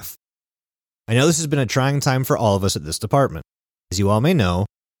staff, I know this has been a trying time for all of us at this department. As you all may know,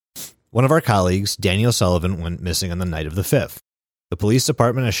 one of our colleagues, Daniel Sullivan, went missing on the night of the 5th. The police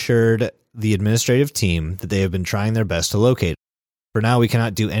department assured the administrative team that they have been trying their best to locate him. For now, we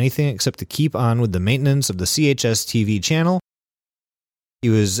cannot do anything except to keep on with the maintenance of the CHS TV channel. He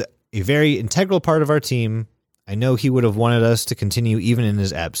was a very integral part of our team. I know he would have wanted us to continue even in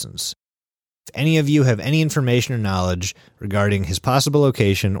his absence. If any of you have any information or knowledge regarding his possible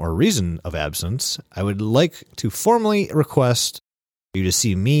location or reason of absence, I would like to formally request for you to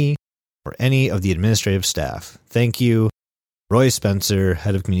see me or any of the administrative staff. Thank you, Roy Spencer,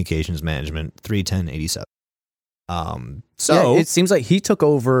 Head of Communications Management, 31087. So it seems like he took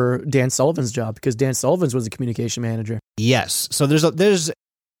over Dan Sullivan's job because Dan Sullivan's was the communication manager. yes, so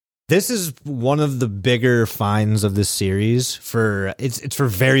this is one of the bigger finds of this series for it's for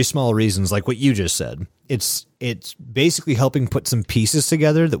very small reasons, like what you just said. It's basically helping put some pieces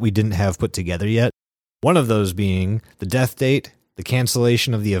together that we didn't have put together yet. One of those being the death date, the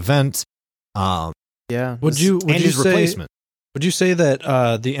cancellation of the event, Yeah. Would you and his say replacement. Would you say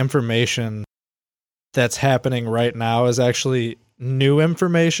that the information that's happening right now is actually new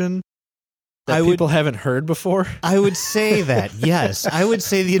information that people haven't heard before? I would say that, yes. I would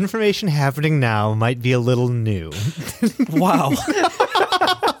say the information happening now might be a little new. Wow.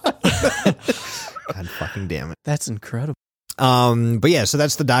 God fucking damn it. That's incredible. But yeah, so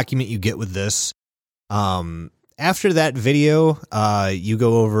that's the document you get with this. After that video, you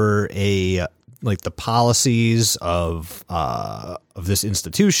go over the policies of this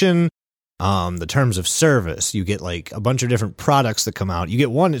institution, the terms of service. You get like a bunch of different products that come out. You get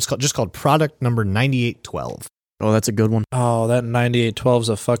one, it's called product number 9812. Oh, that's a good one. Oh, that 9812's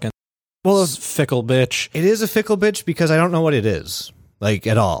a fucking fickle bitch. It is a fickle bitch because I don't know what it is, like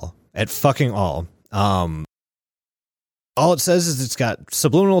at all, at fucking all. All it says is it's got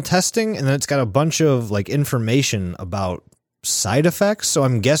subliminal testing, and then it's got a bunch of like information about side effects. So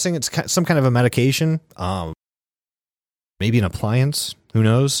I'm guessing it's some kind of a medication, maybe an appliance. Who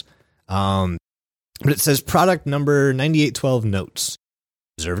knows? But it says product number 9812 notes: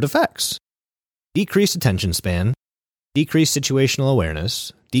 observed effects, decreased attention span, decreased situational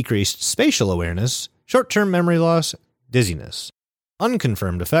awareness, decreased spatial awareness, short-term memory loss, dizziness.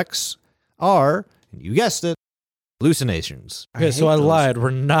 Unconfirmed effects are, you guessed it, hallucinations. Okay, so I lied.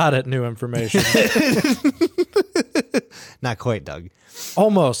 We're not at new information. Not quite, Doug.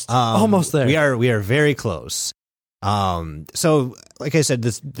 Almost there. We are very close. So like I said,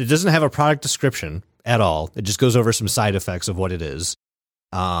 it doesn't have a product description at all. It just goes over some side effects of what it is.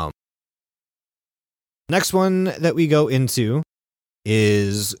 Next one that we go into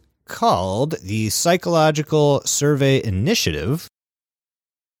is called the Psychological Survey Initiative.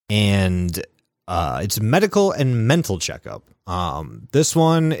 And It's medical and mental checkup. This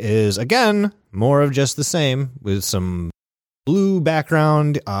one is, again, more of just the same with some blue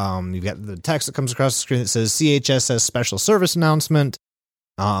background. You've got the text that comes across the screen that says CHSS special service announcement,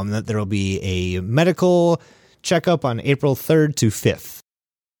 that there will be a medical checkup on April 3rd to 5th.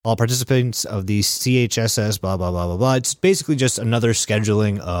 All participants of the CHSS, blah, blah, blah, blah, blah. It's basically just another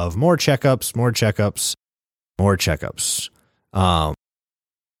scheduling of more checkups, more checkups, more checkups.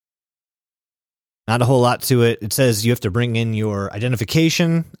 Not a whole lot to it. It says you have to bring in your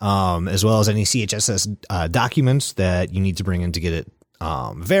identification, as well as any CHSS documents that you need to bring in to get it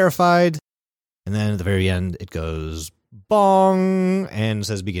verified. And then at the very end, it goes bong and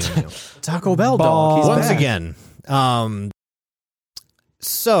says beginning meal. Taco Bell dog. He's Once back. again.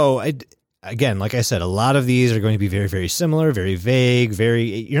 Again, like I said, a lot of these are going to be very, very similar, very vague,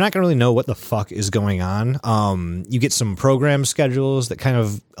 you're not going to really know what the fuck is going on. You get some program schedules that kind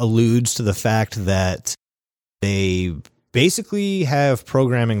of alludes to the fact that they basically have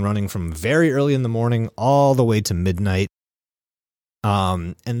programming running from very early in the morning all the way to midnight.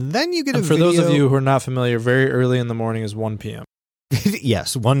 And then you get And a for video. those of you who are not familiar, very early in the morning is 1 p.m.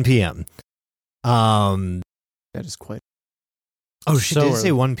 Yes, 1 p.m. That is quite. Oh, she So did early.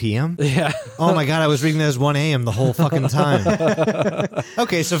 say 1 p.m.? Yeah. Oh my God, I was reading that as 1 a.m. the whole fucking time.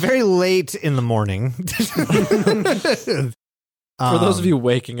 Okay, so very late in the morning. For those of you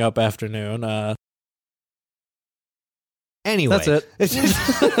waking up afternoon, Anyway. that's it. That's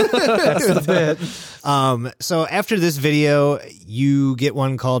the bit. So after this video, you get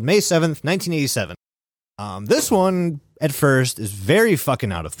one called May 7th, 1987. This one, at first, is very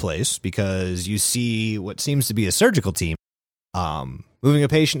fucking out of place because you see what seems to be a surgical team moving a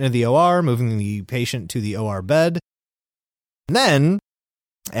patient into the OR, moving the patient to the OR bed. And then,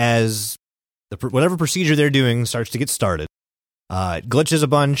 as whatever procedure they're doing starts to get started, it glitches a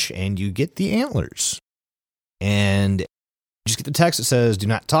bunch, and you get the antlers. And you just get the text that says, do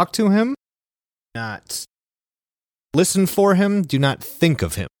not talk to him, do not listen for him, do not think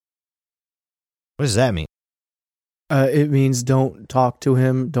of him. What does that mean? It means don't talk to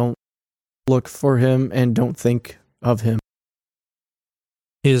him, don't look for him, and don't think of him.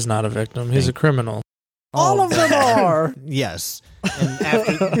 He is not a victim. He's a criminal. All of them are. Yes. And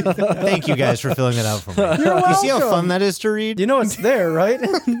after, thank you guys for filling that out for me. You're You see how welcome. fun that is to read? You know it's there, right?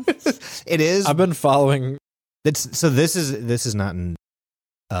 It is. I've been following. So this is not in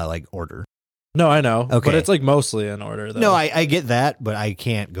like order. No, I know. Okay. But it's like mostly in order, though. No, I get that, but I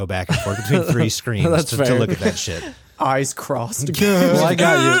can't go back and forth between three screens That's to fair. look at that shit. Eyes crossed. Well, I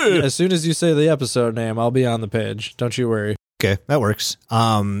got you. As soon as you say the episode name, I'll be on the page. Don't you worry. Okay, that works.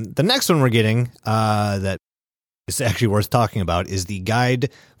 The next one we're getting that is actually worth talking about is the guide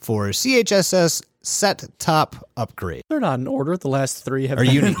for CHSS set top upgrade. They're not in order. The last three have Or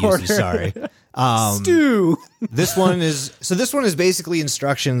been unit in order. usage, sorry. Stu. This one is basically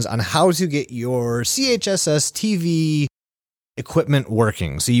instructions on how to get your CHSS TV equipment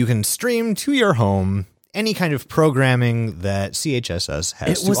working so you can stream to your home any kind of programming that CHSS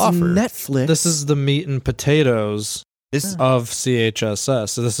has It to was offer. Netflix. This is the meat and potatoes This of CHSS.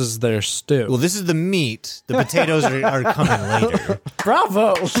 So this is their stew. well, this is the meat. The potatoes are coming later.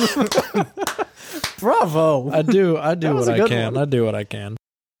 Bravo. Bravo. I do That was what a I good can. one. I do what I can.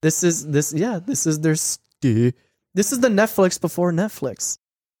 This is their Stu. This is the Netflix before Netflix.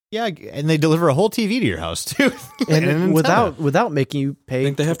 Yeah, and they deliver a whole TV to your house too, And an antenna. without making you I pay.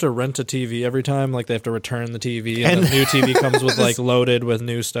 think they have to rent a TV every time. Like they have to return the TV, and And- the new TV comes with like loaded with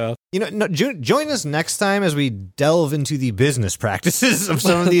new stuff. You know, no, join us next time as we delve into the business practices of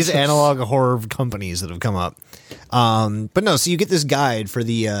some of these analog horror companies that have come up. But no, so you get this guide for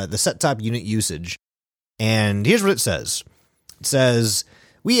the set top unit usage, and here's what it says. It says,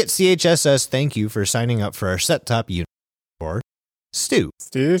 "We at CHSS thank you for signing up for our set top unit or STU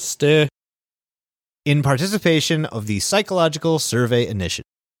Stay. in participation of the Psychological Survey Initiative.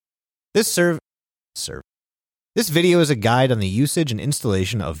 This This video is a guide on the usage and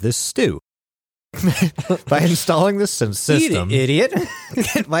installation of this stew. By installing this system, idiot.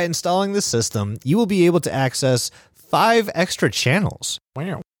 by installing this system, you will be able to access 5 extra channels,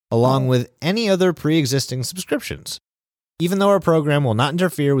 Wow. along with any other pre-existing subscriptions. Even though our program will not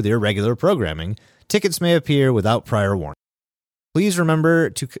interfere with your regular programming, tickets may appear without prior warning. Please remember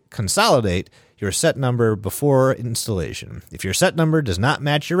to consolidate your set number before installation. If your set number does not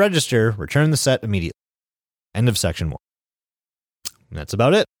match your register, return the set immediately." End of section 1. And that's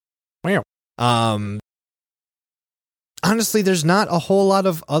about it. Wow. Honestly, there's not a whole lot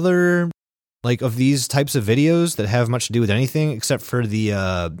of other of these types of videos that have much to do with anything except for the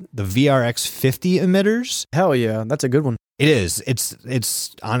VRX50 emitters. Hell yeah, that's a good one. It is.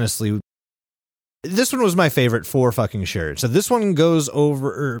 It's honestly This one was my favorite for fucking sure. So this one goes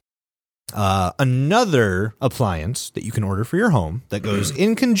over another appliance that you can order for your home that goes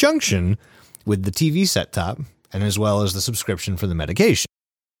in conjunction with the TV set top and as well as the subscription for the medication.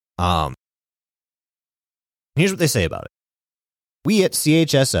 Here's what they say about it. We at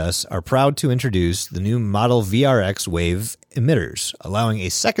CHSS are proud to introduce the new Model VRX Wave emitters, allowing a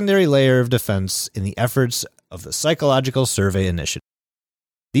secondary layer of defense in the efforts of the Psychological Survey Initiative.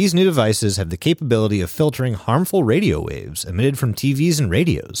 These new devices have the capability of filtering harmful radio waves emitted from TVs and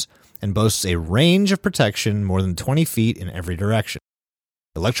radios, and boasts a range of protection more than 20 feet in every direction.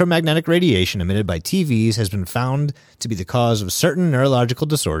 Electromagnetic radiation emitted by TVs has been found to be the cause of certain neurological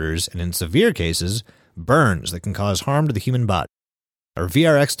disorders and, in severe cases, burns that can cause harm to the human body. Our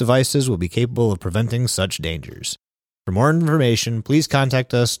VRX devices will be capable of preventing such dangers. For more information, please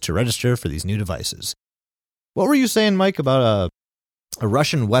contact us to register for these new devices. What were you saying, Mike, about a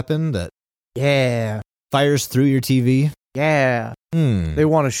Russian weapon that fires through your TV? Yeah. They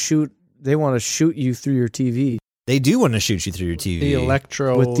want to shoot you through your TV. They do want to shoot you through your TV. The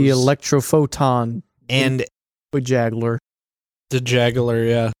electro with the electrophoton and jugular. The jugular,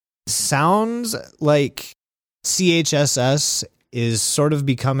 yeah. Sounds like CHSS is sort of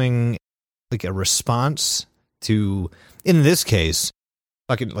becoming like a response to, in this case,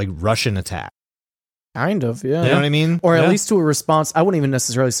 fucking like Russian attack. Kind of, yeah. You know what I mean? Or at least to a response. I wouldn't even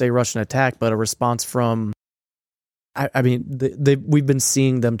necessarily say Russian attack, but a response from. I mean, we've been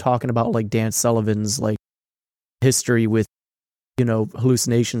seeing them talking about like Dan Sullivan's like history with,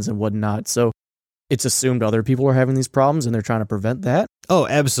 hallucinations and whatnot. So it's assumed other people are having these problems and they're trying to prevent that. Oh,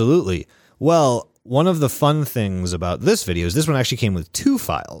 absolutely. Well, one of the fun things about this video is this one actually came with 2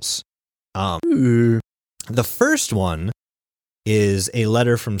 files. The first one is a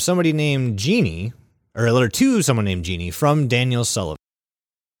letter from somebody named Jeannie, or a letter to someone named Jeannie from Daniel Sullivan.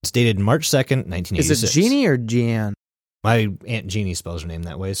 It's dated March 2nd, 1986. Is it Jeannie or Jan? My Aunt Jeannie spells her name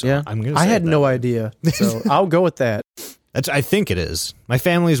that way, so yeah. I'm going to say I had that. no idea, so I'll go with that. I think it is. My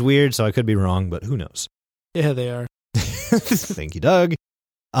family's weird, so I could be wrong, but who knows? Yeah, they are. Thank you, Doug.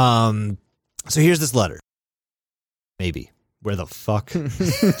 So here's this letter. Maybe. Where the fuck?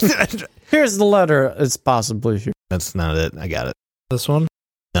 Here's the letter. It's possibly here. That's not it. I got it. This one?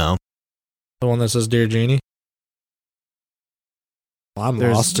 No. The one that says Dear Jeannie? Well, I'm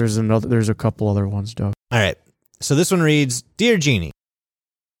lost. There's a couple other ones, Doug. All right. So this one reads, Dear Jeannie,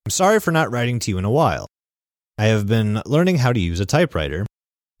 I'm sorry for not writing to you in a while. I have been learning how to use a typewriter,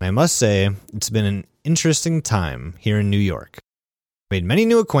 and I must say it's been an interesting time here in New York. Made many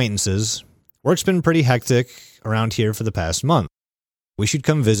new acquaintances. Work's been pretty hectic around here for the past month. We should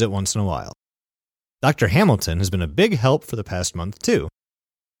come visit once in a while. Dr. Hamilton has been a big help for the past month, too.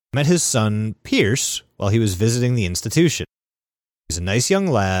 Met his son, Pierce, while he was visiting the institution. He's a nice young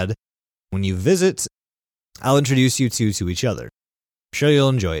lad. When you visit, I'll introduce you two to each other. I'm sure you'll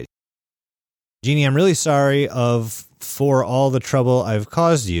enjoy it. Jeannie, I'm really sorry for all the trouble I've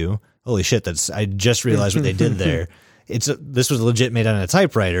caused you. Holy shit, I just realized what they did there. This was legit made on a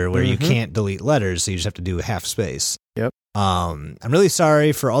typewriter where you can't delete letters, so you just have to do half space. Yep. I'm really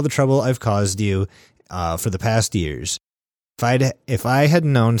sorry for all the trouble I've caused you for the past years. If I had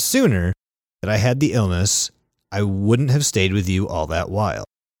known sooner that I had the illness, I wouldn't have stayed with you all that while.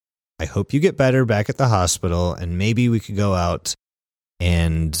 I hope you get better back at the hospital, and maybe we could go out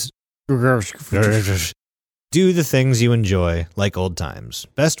and do the things you enjoy, like old times.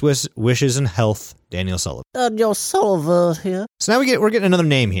 Best wishes and health, Daniel Sullivan. Daniel Sullivan here. So now we're getting another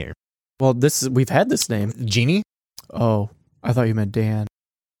name here. Well, we've had this name. Jeannie? Oh, I thought you meant Dan.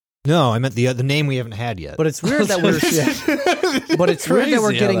 No, I meant the name we haven't had yet. But it's weird that we're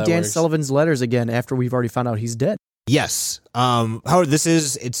getting Dan works. Sullivan's letters again after we've already found out he's dead. Yes. Howard,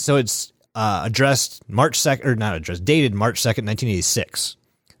 it's addressed March 2nd, or not addressed, dated March 2nd, 1986.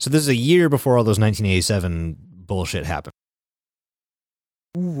 So this is a year before all those 1987 bullshit happened.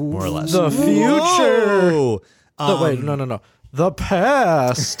 More or less. The future. Whoa. Wait, no. The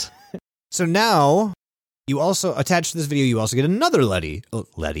past. So now, you also, attached to this video, you also get another letter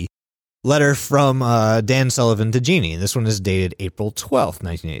from Dan Sullivan to Jeannie. This one is dated April 12th,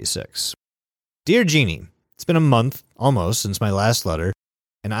 1986. Dear Jeannie, it's been a month, almost, since my last letter,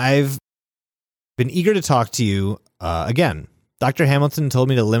 and I've been eager to talk to you again. Dr. Hamilton told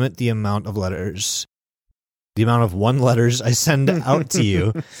me to limit the amount of letters I send out to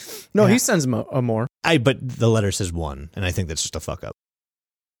you. No, he sends more. But the letter says 1, and I think that's just a fuck up.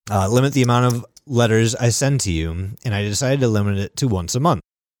 Limit the amount of letters I send to you, and I decided to limit it to once a month.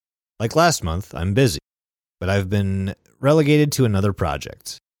 Like last month, I'm busy, but I've been relegated to another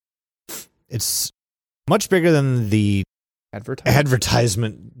project. It's much bigger than the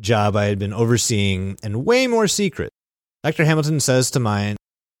advertisement job I had been overseeing, and way more secret. Dr. Hamilton says to mine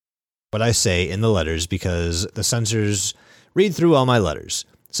what I say in the letters because the censors read through all my letters.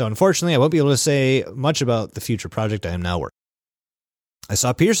 So unfortunately, I won't be able to say much about the future project I am now working. I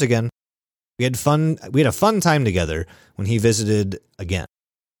saw Pierce again. We had a fun time together when he visited again.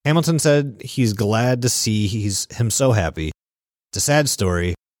 Hamilton said he's glad to see him so happy. It's a sad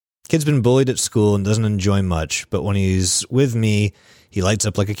story. Kid's been bullied at school and doesn't enjoy much, but when he's with me, he lights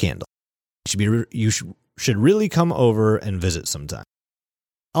up like a candle. You should really come over and visit sometime.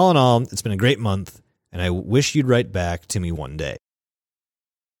 All in all, it's been a great month, and I wish you'd write back to me one day.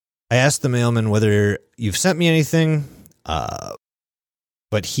 I asked the mailman whether you've sent me anything,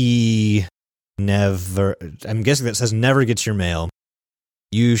 but he never, I'm guessing that says never gets your mail.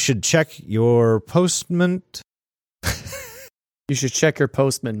 You should check your postman. You should check your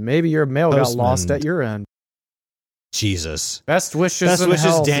postman. Maybe your mail got lost at your end. Jesus. Best wishes,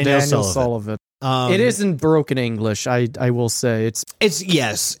 Daniel Sullivan. It is in broken English, I will say. It's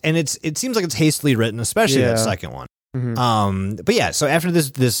yes, and it seems like it's hastily written, especially that second one. Mm-hmm. But yeah, so after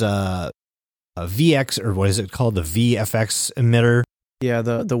this VX, or what is it called, the VFX emitter? Yeah,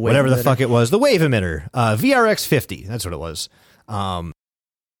 the wave whatever emitter. The fuck it was, the wave emitter, VRX 50. That's what it was.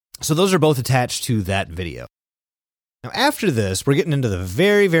 So those are both attached to that video. Now after this, we're getting into the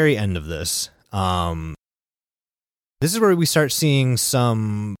very, very end of this. This is where we start seeing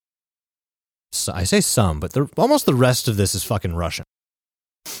some. I say some, but almost the rest of this is fucking Russian.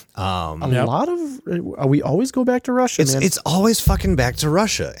 Lot of we always go back to Russia. It's always fucking back to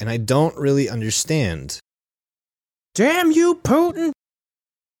Russia, and I don't really understand. Damn you, Putin!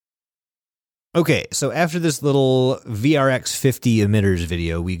 Okay, so after this little VRX 50 emitters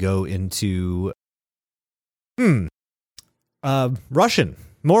video, we go into Russian.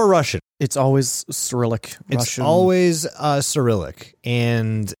 More Russian. It's always Cyrillic. It's Russian. always Cyrillic,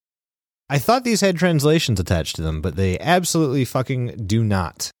 and I thought these had translations attached to them, but they absolutely fucking do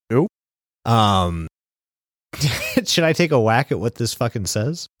not. Nope. Should I take a whack at what this fucking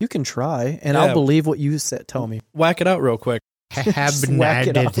says? You can try, and I'll believe what you said. Tell me. Whack it out real quick. Just whack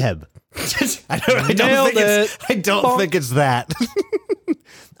it up. I don't think it's that.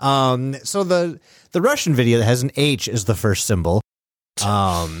 So the Russian video that has an H as the first symbol.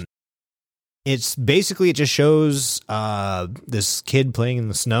 It's basically, it just shows this kid playing in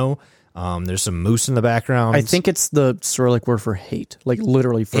the snow. There's some moose in the background. I think it's the Cyrillic word for hate, like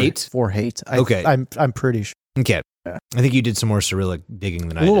literally for hate. Okay, I'm pretty sure. Okay, yeah. I think you did some more Cyrillic digging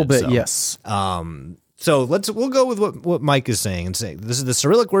than I did. A little bit, so. yes. So we'll go with what Mike is saying and say this is the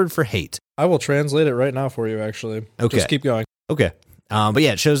Cyrillic word for hate. I will translate it right now for you. Actually, okay, just keep going. Okay, but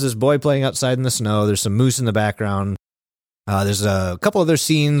yeah, it shows this boy playing outside in the snow. There's some moose in the background. There's a couple other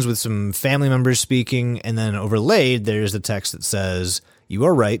scenes with some family members speaking, and then overlaid there's the text that says, "You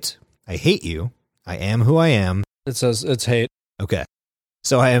are right. I hate you. I am who I am." It says it's hate. Okay,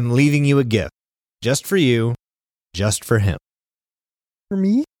 so I am leaving you a gift, just for you, just for him. For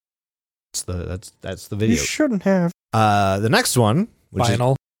me? That's the video. You shouldn't have. The next one, which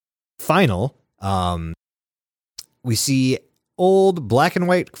Final. is final. We see old black and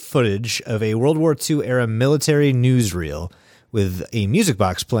white footage of a World War II era military newsreel with a music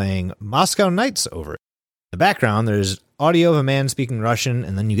box playing Moscow Nights over it. In the background, there's audio of a man speaking Russian,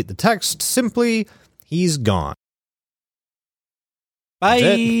 and then you get the text, simply, he's gone. Bye.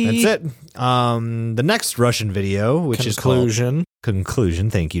 That's it. The next Russian video, which is called Conclusion.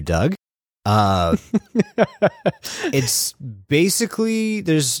 Thank you, Doug. It's basically,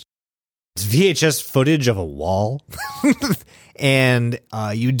 it's VHS footage of a wall. And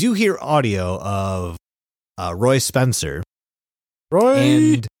you do hear audio of Roy Spencer.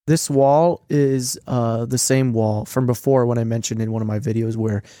 And this wall is the same wall from before when I mentioned in one of my videos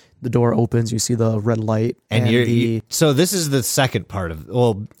where the door opens, you see the red light. So this is the second part of,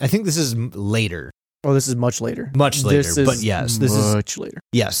 well, I think this is later. Oh, this is much later. Much later, but yes, this is much later.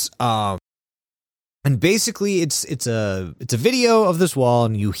 Yes. And basically it's a video of this wall,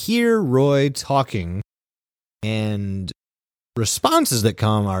 and you hear Roy talking, and responses that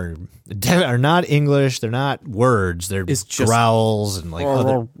come are not English. They're not words. They're just growls and like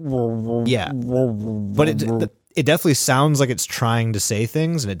other. Yeah, but it definitely sounds like it's trying to say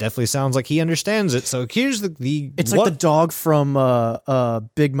things, and it definitely sounds like he understands it. So here's the it's like the dog from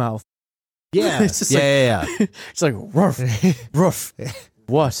Big Mouth. Yeah, it's just yeah. It's like ruff, ruff.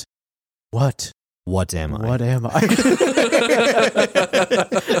 What am I? What am I?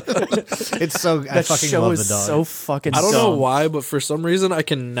 It's so I fucking love the dog. So fucking. I don't dumb. know why, but for some reason I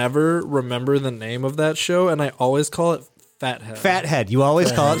can never remember the name of that show, and I always call it Fathead. Fathead. You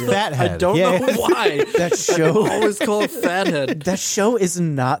always call it Fathead. I don't Yeah. know why. That show, I always call it Fathead. that show is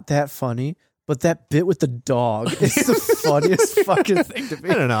not that funny, but that bit with the dog is the funniest fucking thing to I me.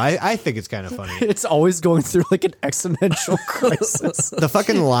 don't know. I think it's kind of funny. It's always going through like an existential crisis. The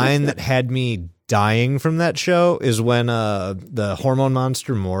fucking line that had me dying from that show is when the hormone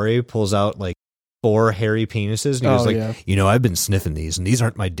monster Maury pulls out like 4 hairy penises and he was Oh, like, yeah. you know, I've been sniffing these and these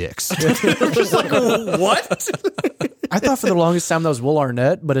aren't my dicks. Just like, what? I thought for the longest time that was Will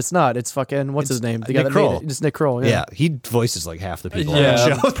Arnett, but it's not. It's fucking what's his name? The guy Nick that made Kroll. it. It's Nick Kroll. Yeah, he voices like half the people on Yeah,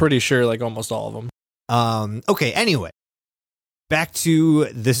 that show. I'm pretty sure like almost all of them. Okay, anyway. Back to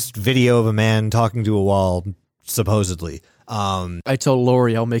this video of a man talking to a wall, supposedly. I told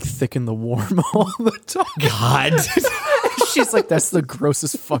Lori I'll make thicken the warm all the time. God. She's like, that's the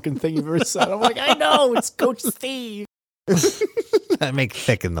grossest fucking thing you've ever said. I'm like, I know, it's Coach Steve. I make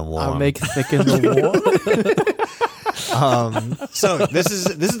thick in the warm. I'll make thicken the warm. So this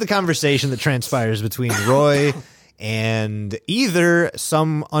is the conversation that transpires between Roy and either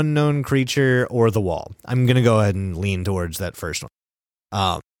some unknown creature or the wall. I'm gonna go ahead and lean towards that first one.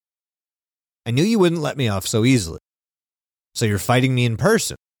 I knew you wouldn't let me off so easily. So you're fighting me in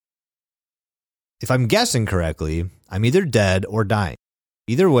person. If I'm guessing correctly, I'm either dead or dying.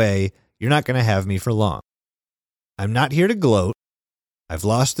 Either way, you're not gonna have me for long. I'm not here to gloat. I've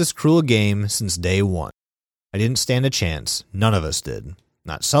lost this cruel game since day one. I didn't stand a chance. None of us did.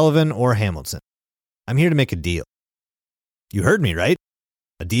 Not Sullivan or Hamilton. I'm here to make a deal. You heard me, right?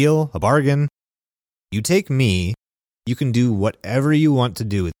 A deal, a bargain. You take me, you can do whatever you want to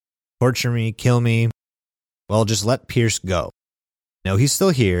do with me. Torture me, kill me. Well, just let Pierce go. No, he's still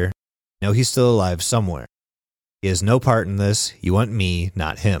here. No, he's still alive somewhere. He has no part in this. You want me,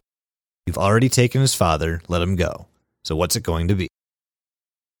 not him. You've already taken his father. Let him go. So what's it going to be?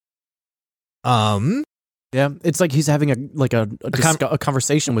 Yeah, it's like he's having a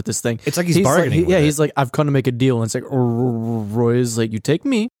conversation with this thing. It's like he's bargaining. Like, with it. he's like, I've come to make a deal. And it's like, Roy's like, you take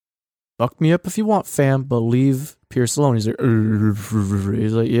me, fuck me up if you want, fam, but leave Pierce alone. He's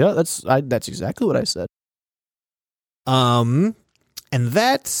like, yeah, that's exactly what I said. And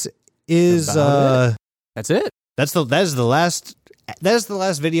that is About That's it. that is the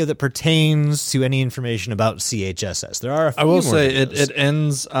last video that pertains to any information about CHSS. There are a few I will more say videos. it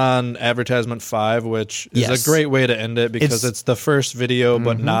ends on advertisement 5, which is Yes. a great way to end it because it's the first video,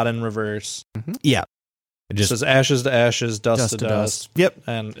 but Mhm. not in reverse. Yeah. It just says ashes to ashes, dust to dust. Yep.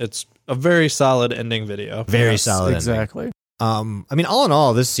 And it's a very solid ending video. Very Yes, solid ending. Exactly. I mean, all in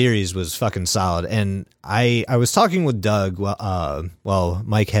all, this series was fucking solid. And I was talking with Doug while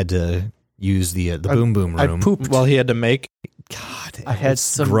Mike had to use the boom boom I room. pooped. Well, he had to make. God, I had it's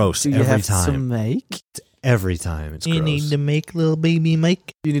some gross do you every have time. Some make. Every time it's gross. to make little baby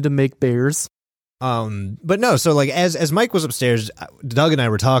Mike. You need to make bears. But no, so like as Mike was upstairs, Doug and I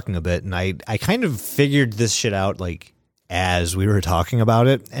were talking a bit, and I kind of figured this shit out like as we were talking about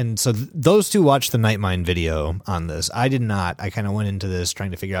it. And so those two watched the Nightmind video on this. I did not. I kind of went into this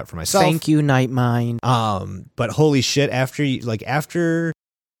trying to figure out for myself. Thank you, Nightmind. But holy shit, after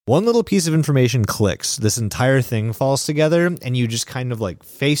one little piece of information clicks, this entire thing falls together, and you just kind of like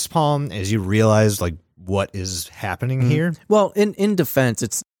facepalm as you realize like what is happening here. Well, in defense,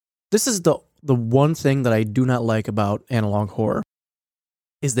 this is the one thing that I do not like about analog horror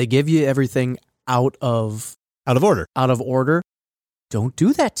is they give you everything out of Order. Don't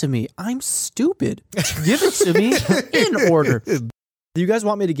do that to me. I'm stupid. Give it to me in order. Do you guys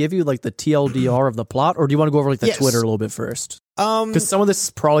want me to give you like the TLDR of the plot, or do you want to go over like the Yes. Twitter a little bit first? Because some of this is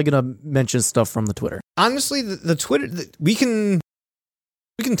probably going to mention stuff from the Twitter. Honestly, the Twitter, we can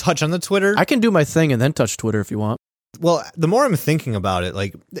touch on the Twitter. I can do my thing and then touch Twitter if you want. Well, the more I'm thinking about it,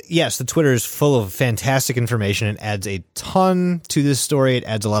 like, yes, the Twitter is full of fantastic information. It adds a ton to this story. It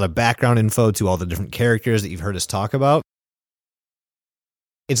adds a lot of background info to all the different characters that you've heard us talk about.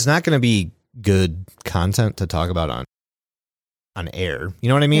 It's not going to be good content to talk about on air. You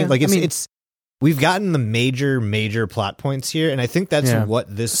know what I mean? Yeah, like, I mean- it's we've gotten the major plot points here, and I think that's Yeah.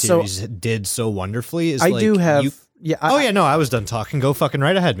 what this So- series did so wonderfully. Is I like, do have. you- Yeah. no, I was done talking. Go fucking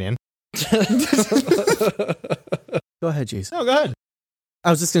right ahead, man. Go ahead, Jason. No, go ahead. I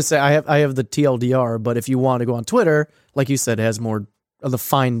was just gonna say I have the TLDR, but if you want to go on Twitter, like you said, it has more of the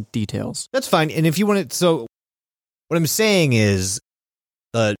fine details. That's fine. And if you want it, so what I'm saying is,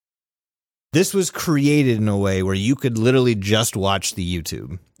 this was created in a way where you could literally just watch the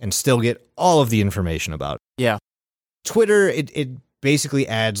YouTube and still get all of the information about it. Yeah. Twitter, it basically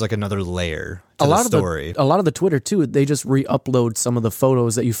adds like another layer to the story. A lot of the Twitter too, they just re-upload some of the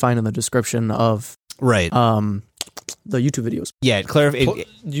photos that you find in the description of Right. the YouTube videos. Yeah, it clarifies.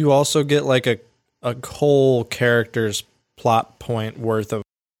 You also get like a whole character's plot point worth of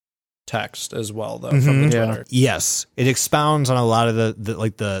text as well, though, from the Yeah. Twitter. Yes, it expounds on a lot of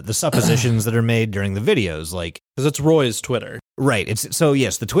the suppositions that are made during the videos. Like, Because it's Roy's Twitter. right? It's so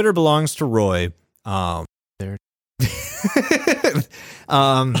yes, the Twitter belongs to Roy. There.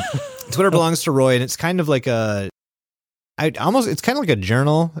 Twitter belongs to Roy, and it's kind of like it's kind of like a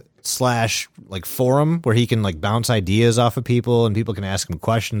journal / like forum where he can like bounce ideas off of people, and people can ask him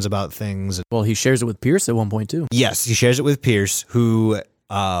questions about things. Well, he shares it with Pierce at one point too. Yes, he shares it with Pierce, who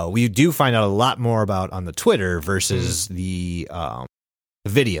we do find out a lot more about on the Twitter versus the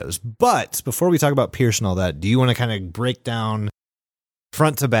videos. But before we talk about Pierce and all that, do you want to kind of break down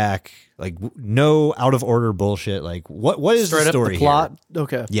front to back, like no out of order bullshit? Like what is Straight the up story the plot. here?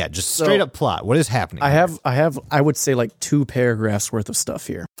 Okay. Yeah, just So, straight up plot. What is happening? I would say like 2 paragraphs worth of stuff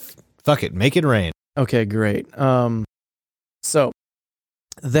here. Fuck it, make it rain. Okay, great. So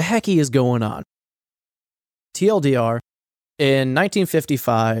the hecky is going on. TLDR, in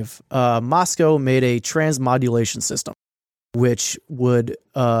 1955, Moscow made a transmodulation system, which would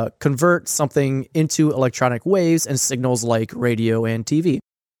convert something into electronic waves and signals like radio and TV.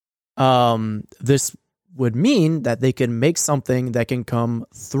 This would mean that they can make something that can come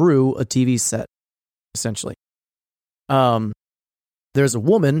through a TV set, essentially. There's a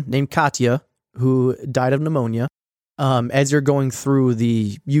woman named Katya who died of pneumonia. As you're going through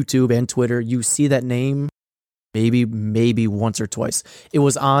the YouTube and Twitter, you see that name maybe once or twice. It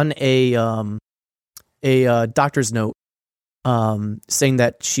was on a doctor's note saying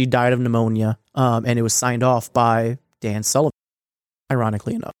that she died of pneumonia, and it was signed off by Dan Sullivan,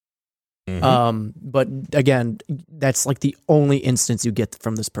 ironically enough. But again, that's like the only instance you get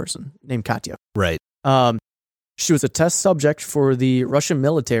from this person named Katya. Right. She was a test subject for the Russian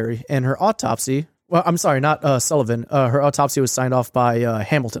military, and her autopsy, well, I'm sorry, not Sullivan. Her autopsy was signed off by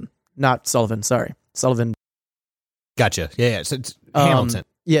Hamilton, not Sullivan. Sorry. Sullivan. Gotcha. Yeah. So it's Hamilton.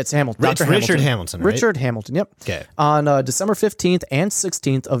 Yeah, it's Hamilton. Richard Hamilton, right? Richard Hamilton, yep. Okay. On December 15th and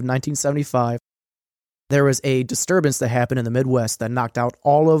 16th of 1975, there was a disturbance that happened in the Midwest that knocked out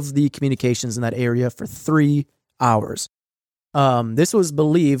all of the communications in that area for 3 hours. This was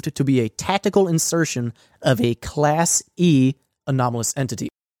believed to be a tactical insertion of a Class E anomalous entity.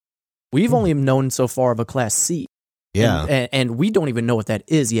 We've only known so far of a Class C. Yeah. And we don't even know what that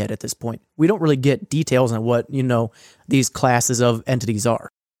is yet at this point. We don't really get details on what, these classes of entities are.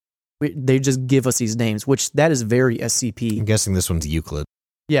 They just give us these names, which that is very SCP. I'm guessing this one's Euclid.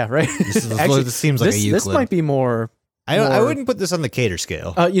 Yeah, right. This seems like a Euclid. This might be more. I wouldn't put this on the Cater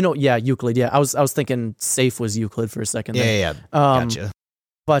scale. Yeah, Euclid. Yeah, I was thinking safe was Euclid for a second. Yeah. Gotcha.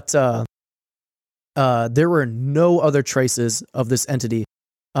 But there were no other traces of this entity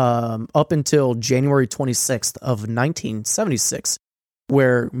up until January 26th of 1976,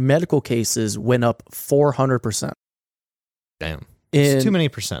 where medical cases went up 400%. Damn. It's too many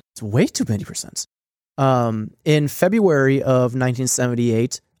percent. It's way too many percent. In February of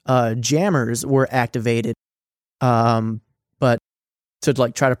 1978, jammers were activated, but to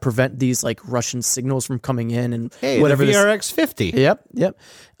try to prevent these Russian signals from coming in and whatever. The VRX-50. Yep.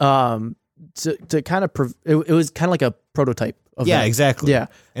 To kind of it was kind of like a prototype of that. Exactly. Yeah.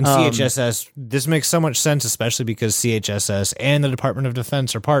 And CHSS, this makes so much sense, especially because CHSS and the Department of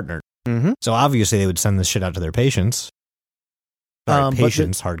Defense are partnered. Mm-hmm. So obviously they would send this shit out to their patients. Sorry,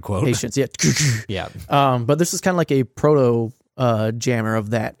 patients, hard quote. Patients, yeah. Yeah. But this is kind of like a proto jammer of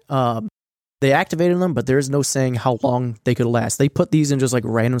that. They activated them, but there is no saying how long they could last. They put these in just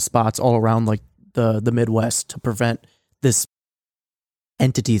random spots all around the Midwest to prevent this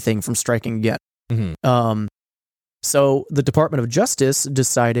entity thing from striking again. Mm-hmm. So the Department of Justice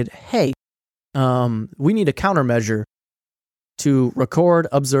decided, hey, we need a countermeasure to record,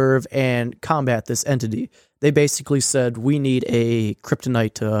 observe, and combat this entity. They basically said, we need a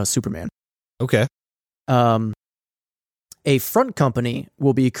kryptonite Superman. Okay. A front company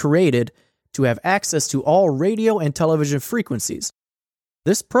will be created to have access to all radio and television frequencies.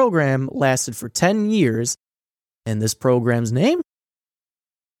 This program lasted for 10 years, and this program's name?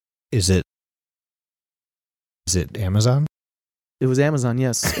 Is it Amazon? It was Amazon,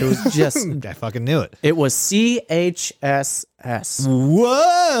 yes. It was just... I fucking knew it. It was CHSS.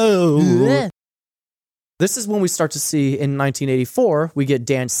 Whoa! This is when we start to see, in 1984, we get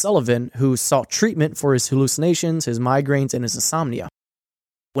Dan Sullivan, who sought treatment for his hallucinations, his migraines, and his insomnia.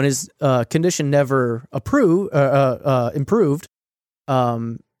 When his condition never improved,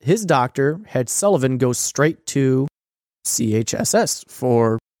 his doctor had Sullivan go straight to CHSS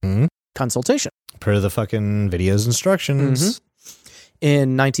for consultation. Per the fucking video's instructions. Mm-hmm.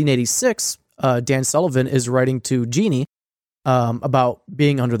 In 1986, Dan Sullivan is writing to Jeannie about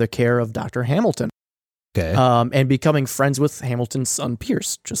being under the care of Dr. Hamilton. Okay. and becoming friends with Hamilton's son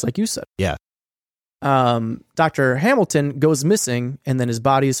Pierce, just like you said. Yeah. Dr. Hamilton goes missing, and then his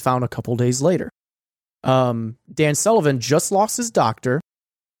body is found a couple days later. Dan Sullivan just lost his doctor,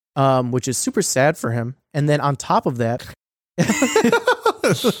 which is super sad for him. And then on top of that,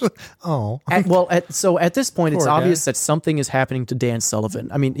 Oh. so at this point, it's Poor obvious that something is happening to Dan Sullivan.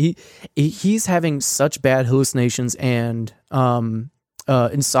 I mean, he's having such bad hallucinations and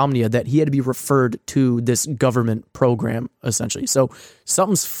insomnia that he had to be referred to this government program, essentially. So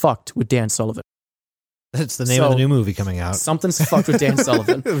something's fucked with Dan Sullivan. That's the name of the So- new movie coming out. Something's fucked with Dan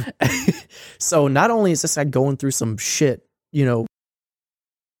Sullivan. So not only is this guy going through some shit,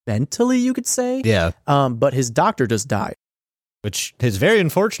 mentally, you could say, Yeah. but his doctor just died. Which is very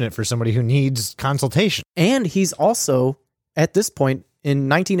unfortunate for somebody who needs consultation. And he's also, at this point, in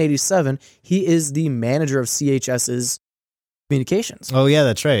 1987, he is the manager of CHS's communications. Oh, yeah,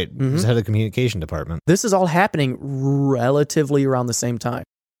 that's right. Mhm. He's head of the communication department. This is all happening relatively around the same time.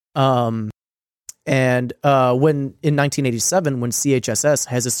 And when in 1987, when CHSS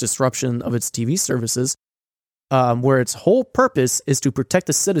has this disruption of its TV services, where its whole purpose is to protect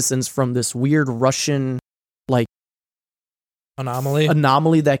the citizens from this weird Russian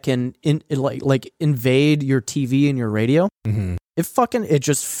Anomaly. that can invade your TV and your radio. Mm-hmm. It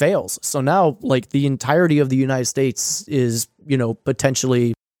just fails. So now the entirety of the United States is,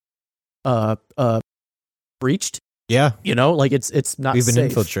 potentially breached. Yeah. It's not We've been safe.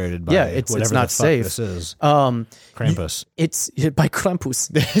 infiltrated by it's whatever not the fuck safe. this is. Krampus. It's by Krampus.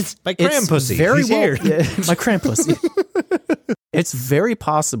 It's by Krampus. It's very He's here. by Krampus. It's very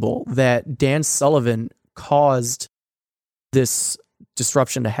possible that Dan Sullivan caused this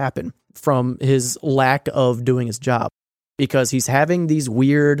disruption to happen from his lack of doing his job, because he's having these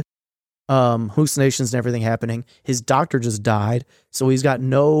weird hallucinations and everything happening. His doctor just died, so he's got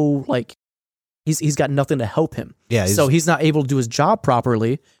no he's got nothing to help him. Yeah. So he's not able to do his job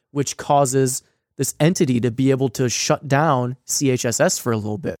properly, which causes this entity to be able to shut down CHSS for a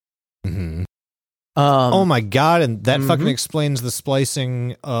little bit. Mhm. Oh my God. And that fucking Mhm. explains the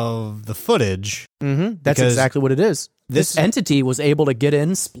splicing of the footage. That's Because exactly what it is. This this- entity was able to get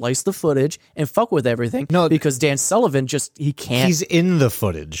in, splice the footage, and fuck with everything. No, because Dan Sullivan he can't. He's in the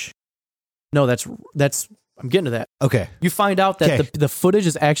footage. No, that's I'm getting to that. Okay. You find out that Okay. the footage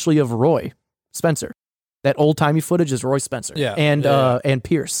is actually of Roy Spencer. That old timey footage is Roy Spencer. Yeah. and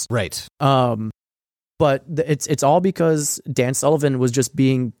Pierce. Right. But it's all because Dan Sullivan was just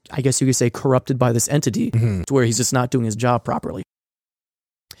being, I guess you could say, corrupted by this entity Mhm. to where he's just not doing his job properly.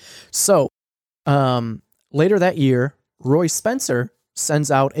 So, later that year, Roy Spencer sends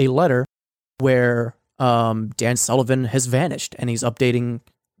out a letter where Dan Sullivan has vanished, and he's updating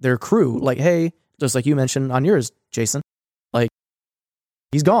their crew, like, hey, just like you mentioned on yours, Jason,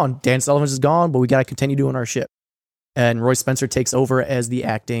 he's gone. Dan Sullivan's is gone, but we got to continue doing our shit. And Roy Spencer takes over as the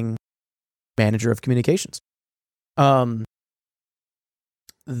acting manager of communications.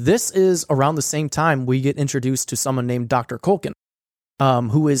 This is around the same time we get introduced to someone named Dr. Culkin,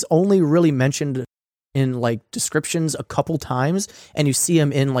 who is only really mentioned in descriptions a couple times, and you see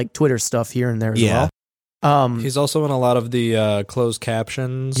him in Twitter stuff here and there as Yeah. well. He's also in a lot of the closed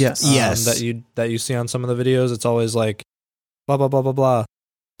captions. Yes. Yes. That you see on some of the videos. It's always like blah blah blah blah blah.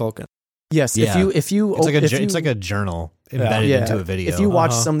 Vulcan. Yes, Yeah. if you It's like a journal embedded Yeah. into a video. if you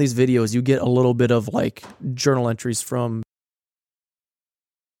watch Uh-huh. some of these videos, you get a little bit of journal entries from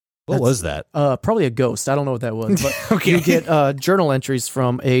What was that? probably a ghost. I don't know what that was, but Okay. you get journal entries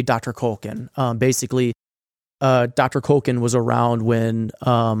from a Dr. Culkin. Basically, Dr. Culkin was around when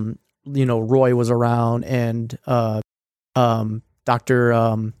Roy was around, and Dr.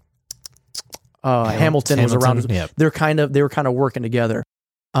 Hamilton was around. Yeah. They were kind of working together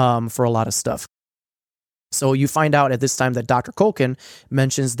for a lot of stuff. So you find out at this time that Dr. Culkin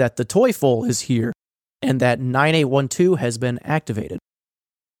mentions that the Toyful is here and that 9812 has been activated.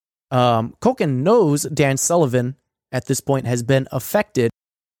 Culkin knows Dan Sullivan at this point has been infected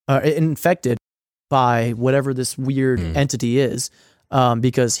by whatever this weird entity is,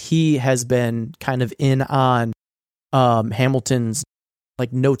 because he has been kind of in on Hamilton's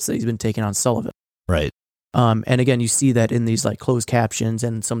notes that he's been taking on Sullivan. Right. And again, you see that in these closed captions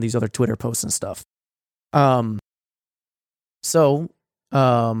and some of these other Twitter posts and stuff.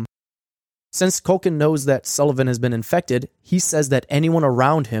 Since Culkin knows that Sullivan has been infected, he says that anyone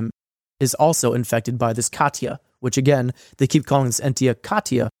around him is also infected by this Katya, which again, they keep calling this entity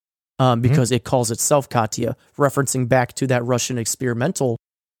Katya because it calls itself Katya, referencing back to that Russian experimental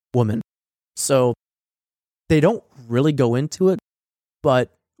woman. So they don't really go into it,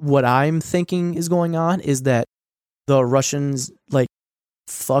 but what I'm thinking is going on is that the Russians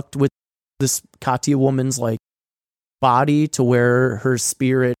fucked with this Katya woman's like body to where her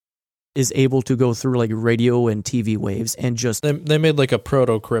spirit is able to go through like radio and TV waves and just They made like a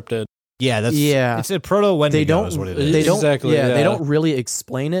proto cryptid. Yeah, Yeah. It's a proto Wendigo. they don't is what it is. they don't Exactly, yeah, they yeah. don't really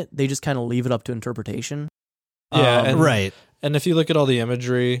explain it. They just kind of leave it up to interpretation. Yeah, and- right. And if you look at all the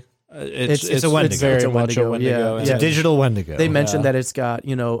imagery, it's a Wendigo. very It's a much a Wendigo, Wendigo. yeah. It's a digital Wendigo. They mentioned Yeah. that it's got,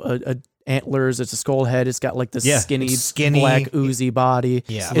 you know, a antlers, it's a skull head, it's got like this Yeah, skinny, it's skinny. black oozy body.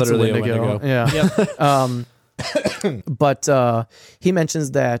 Yeah. It's Literally a a Wendigo. Wendigo. Yeah. But he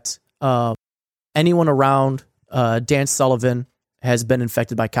mentions that anyone around Dan Sullivan has been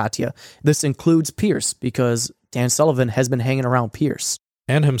infected by Katya. This includes Pierce because Dan Sullivan has been hanging around Pierce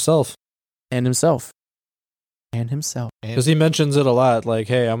And himself. and himself. And himself. Because he mentions it a lot, like,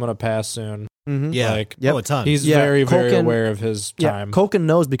 hey, I'm going to pass soon. Mm-hmm. Yeah. Like, Yep. Oh, a ton. He's Yeah, very, very Culkin- aware of his time. Yeah, Culkin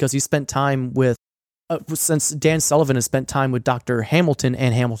knows because he spent time with, since Dan Sullivan has spent time with Dr. Hamilton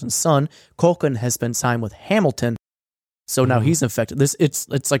and Hamilton's son, Culkin has spent time with Hamilton. So now Mhm. he's infected.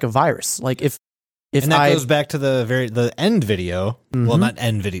 It's like a virus. Like if and that I goes back to the end video. Well, Mhm. not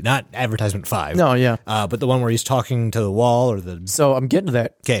end video, not advertisement 5. no, yeah. But the one where he's talking to the wall or the. So I'm getting to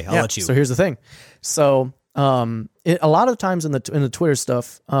that. Okay, I'll Yeah, let you. So here's the thing. So a lot of times in the Twitter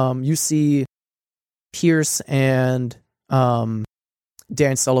stuff, you see Pierce and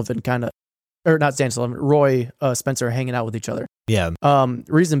Dan Sullivan kind of, or not Dan Sullivan, Roy Spencer hanging out with each other. Yeah.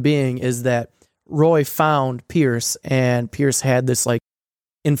 Reason being is that Roy found Pierce, and Pierce had this like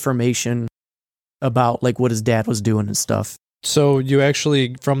information about like what his dad was doing and stuff. So you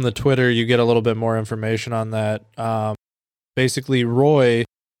actually, from the Twitter, you get a little bit more information on that. Basically, Roy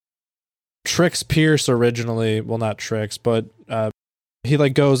tricks Pierce originally. Well, not tricks, but he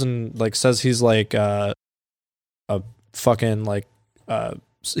like goes and like says he's like a fucking like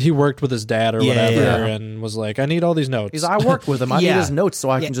he worked with his dad or Yeah, whatever, yeah. and was like, I need all these notes. He's like, I worked with him. I need Yeah. his notes so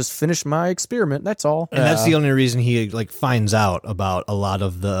I Yeah. can just finish my experiment. That's all. And that's the only reason he like finds out about a lot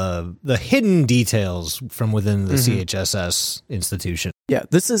of the hidden details from within the Mhm. CHSS institution. Yeah,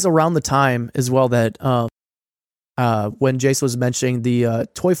 this is around the time as well that when Jace was mentioning the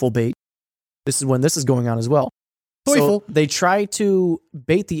Teufel bait, this is when this is going on as well. Teufel. So they try to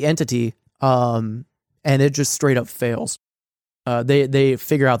bait the entity, and it just straight up fails. They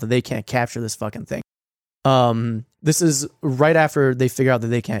figure out that they can't capture this fucking thing. This is right after they figure out that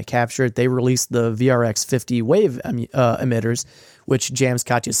they can't capture it. They release the VRX-50 wave emitters, which jams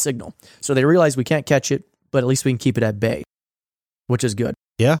Katya's signal. So they realize we can't catch it, but at least we can keep it at bay, which is good.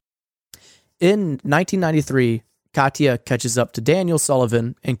 Yeah. In 1993, Katya catches up to Daniel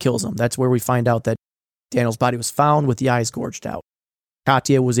Sullivan and kills him. That's where we find out that Daniel's body was found with the eyes gorged out.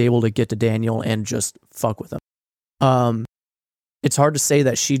 Katya was able to get to Daniel and just fuck with him. It's hard to say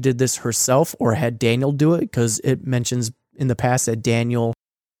that she did this herself or had Daniel do it because it mentions in the past that Daniel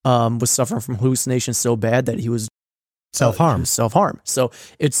was suffering from hallucinations so bad that he was Self-harm. Self-harm. So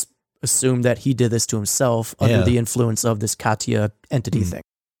it's assumed that he did this to himself under Yeah. the influence of this Katya entity thing.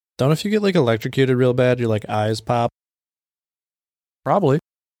 Don't if you get like electrocuted real bad, your like eyes pop. Probably.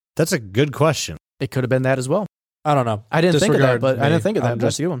 That's a good question. It could have been that as well. I don't know. I didn't think of that, Disregard but I me. didn't think of that. I'm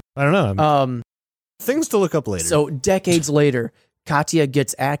That's just- you. I don't know. Things to look up later. So decades later, Katya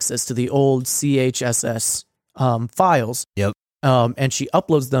gets access to the old CHSS files. Yep. And she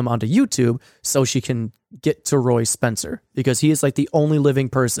uploads them onto YouTube so she can get to Roy Spencer because he is like the only living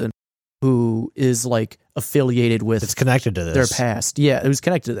person who is like affiliated with it's connected to this. their past. Yeah, it was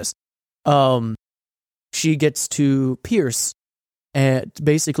connected to this. She gets to Pierce and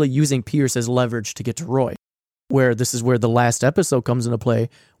basically using Pierce as leverage to get to Roy. Where this is where the last episode comes into play,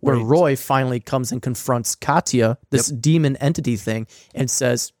 where Right. Roy finally comes and confronts Katya, this demon entity thing, and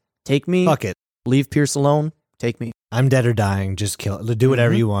says, "Take me, Fuck it. leave Pierce alone. Take me." I'm dead or dying. Just kill. Do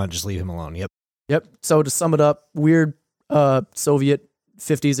whatever Mhm. you want. Just leave him alone. Yep. Yep. So to sum it up, weird Soviet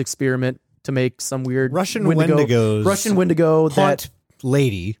 50s experiment to make some weird Russian Wendigos. Russian Wendigo Haunt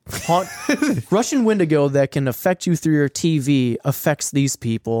lady. haunt Russian Wendigo that can affect you through your TV affects these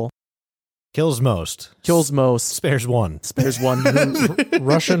people, Kills most. kills most, Spares one. spares one.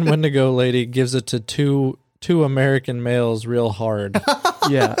 Russian Wendigo lady gives it to two American males real hard.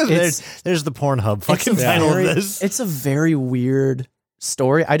 Yeah, There's the Pornhub fucking a title very- of this. It's a very weird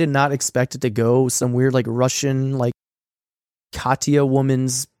story. I did not expect it to go some weird like Russian like Katya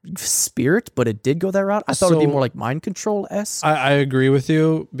woman's spirit, but it did go that route. I thought it'd be So- more like mind control esque. I agree with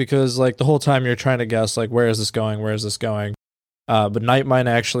you because like the whole time you're trying to guess like where is this going? Where is this going? But Nightmine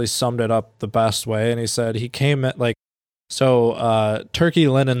actually summed it up the best way, and he said he came at like Turkey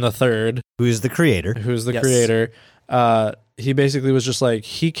Lenin III, Who is the creator? who's the Yes. creator. He basically was just like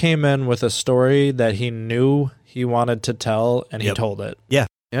he came in with a story that he knew he wanted to tell, and he Yep. told it. Yeah.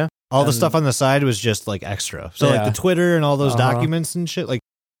 Yeah. All the And- stuff on the side was just like extra. So like Yeah. the Twitter and all those Uh-huh. documents and shit, like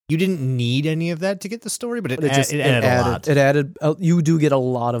you didn't need any of that to get the story, but it, But it added a lot. It added. You do get a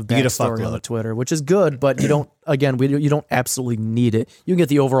lot of You get a backstory on the fuckload. Twitter, which is good. But you don't. Again, you don't absolutely need it. You can get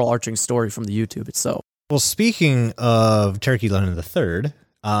the overall arching story from the YouTube itself. Well, speaking of Turkey Lenin III,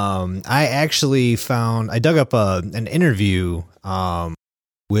 I actually I dug up an interview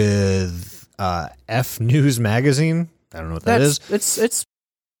with F News Magazine. I don't know what that is. It's.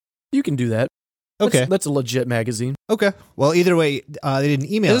 You can do that. Okay. That's a legit magazine. Okay. Well, either way, they did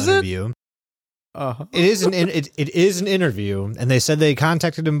an email Is it? interview. Uh-huh. It is an interview, and they said they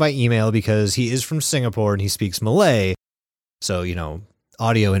contacted him by email because he is from Singapore and he speaks Malay. So,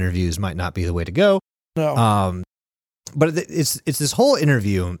 audio interviews might not be the way to go. No. But it's this whole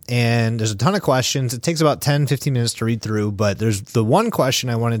interview, and there's a ton of questions. It takes about 10, 15 minutes to read through, but there's the one question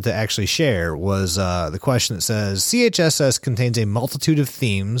I wanted to actually share was the question that says, CHSS contains a multitude of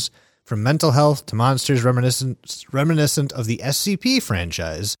themes from mental health to monsters reminiscent of the SCP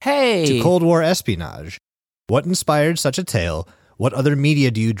franchise Hey. to Cold War espionage. What inspired such a tale? What other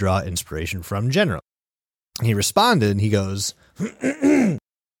media do you draw inspiration from generally? And he responded, he goes, Is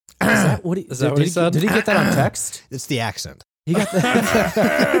that what he, Is that what he said? Did he get that on text? it's the accent. He got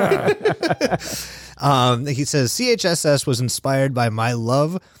that. He says, CHSS was inspired by my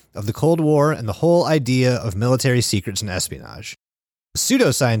love of the Cold War and the whole idea of military secrets and espionage.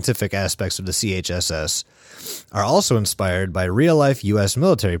 Pseudoscientific aspects of the CHSS are also inspired by real-life U.S.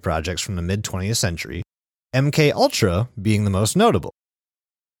 military projects from the mid-20th century, MK Ultra being the most notable.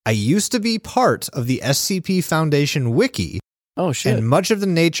 I used to be part of the SCP Foundation Wiki, Oh shit! and much of the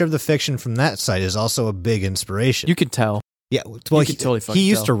nature of the fiction from that site is also a big inspiration. You could tell. Yeah, well, You could totally fucking he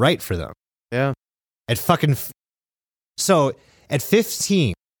used tell. to write for them. Yeah. At fucking so at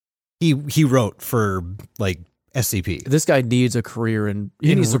 15, he wrote for like SCP. This guy needs a career, and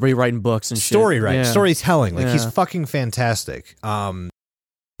he needs to be writing books and Story shit. writing, Yeah. storytelling. Like he's Yeah. fucking fantastic.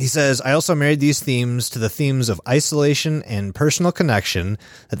 He says, I also married these themes to the themes of isolation and personal connection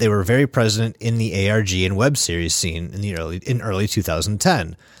that they were very present in the ARG and web series scene in early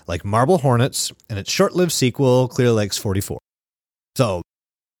 2010, like Marble Hornets and its short-lived sequel, Clear Lakes 44. So,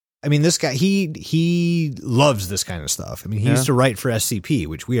 I mean, this guy, he loves this kind of stuff. I mean, he Yeah. used to write for SCP,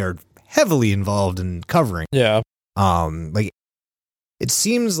 which we are heavily involved in covering. Yeah. Like it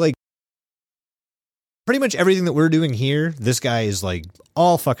seems like pretty much everything that we're doing here, this guy is like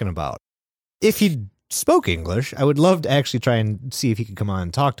all fucking about. If he spoke English, I would love to actually try and see if he could come on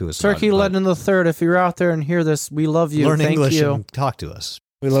and talk to us. Turkey about it, Lenin the Third. If you're out there and hear this, we love but you. learn Thank English you. and talk to us.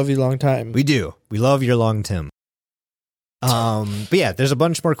 We love you long time. We do. We love your long Tim. But yeah, there's a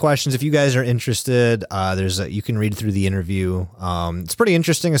bunch more questions. If you guys are interested, you can read through the interview. It's pretty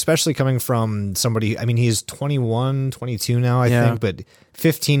interesting, especially coming from somebody. I mean, he's 21, 22 now, I Yeah. think, but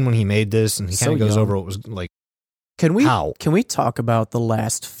 15 when he made this, and he So kind of goes young. over what was like. Can we How? Can we talk about the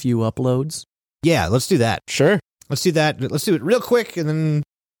last few uploads? Yeah, let's do that. Sure. Let's do that. Let's do it real quick, and then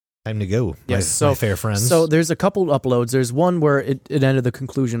time to go. Yes, my fair friends. So there's a couple uploads. There's one where it ended the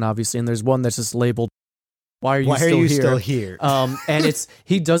conclusion, obviously, and there's one that's just labeled, "Why are you, why still, are you here? still here? And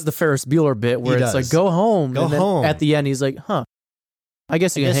he does the Ferris Bueller bit where He it's like, does. "Go home." Go and then home. At the end, he's like, "Huh, I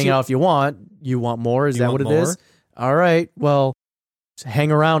guess you can hang out if you want. You want more? Is You that want what it is? more? All right. Well,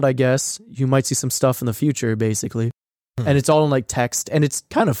 hang around. I guess you might see some stuff in the future, basically." And it's all in like text, and it's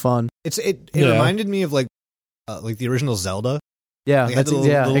kind of fun. It Yeah. reminded me of like the original Zelda. Yeah, Like, it had that's, the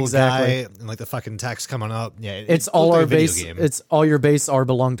little exactly. guy and like the fucking text coming up. Yeah, It's it all looked our like a video base. game. It's all your base are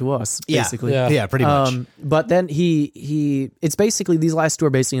belong to us, Yeah. basically. Yeah. Yeah, pretty much. But then it's basically these last two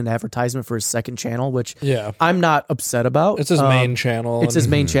are basically an advertisement for his second channel, which Yeah. I'm not upset about. It's his main channel. It's his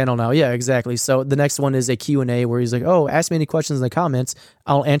and- main channel now. Yeah, exactly. So the next one is a Q&A where he's like, "Oh, ask me any questions in the comments.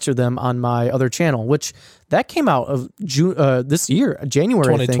 I'll answer them on my other channel," which that came out of June this year,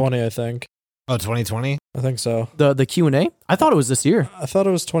 January, I think. 2020, I think. Oh, 2020? I think so. The Q&A? I thought it was this year. I thought it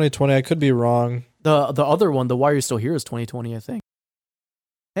was 2020. I could be wrong. The other one, the Why Are You Still Here, is 2020, I think.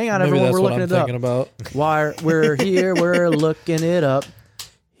 Hang on, Maybe everyone, that's we're what looking I'm it up. thinking about. Why we're here, we're looking it up.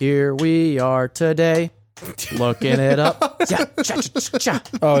 Here we are today, looking it up. Ja, cha, cha, cha, cha.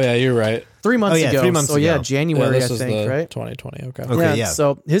 Oh yeah, you're right. 3 months Oh, yeah, ago. 3 months so yeah, ago. January, this I is think, the right? 2020. Okay. Okay, yeah.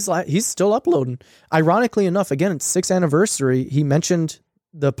 So he's still uploading. Ironically enough, again, it's 6th anniversary. He mentioned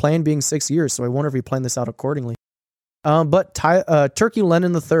the plan being 6 years, so I wonder if he planned this out accordingly. But Turkey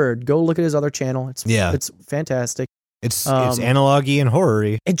Lenin III, go look at his other channel. It's fantastic. It's analog-y and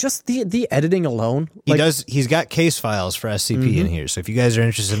horror-y. And just the editing alone. He's got case files for SCP in here. So if you guys are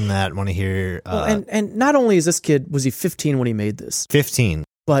interested in that, want to hear and not only is this kid, was he 15 when he made this, 15.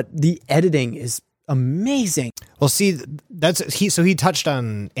 but the editing is amazing. Well, see, so he touched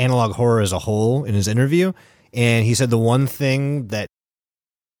on analog horror as a whole in his interview, and he said the one thing that,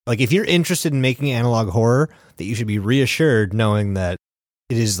 like, if you're interested in making analog horror, that you should be reassured knowing that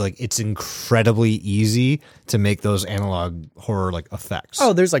it is like it's incredibly easy to make those analog horror like effects.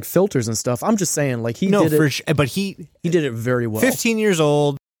 Oh, there's like filters and stuff. I'm just saying, like he did it. But he did it very well. 15 years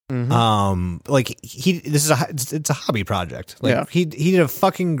old. Mhm. Like it's a hobby project. Like Yeah. he did a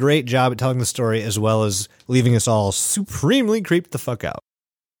fucking great job at telling the story as well as leaving us all supremely creeped the fuck out.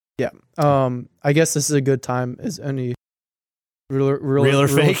 Yeah. I guess this is a good time as any real or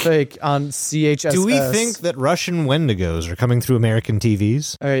fake? on CHSS. Do we think that Russian Wendigos are coming through American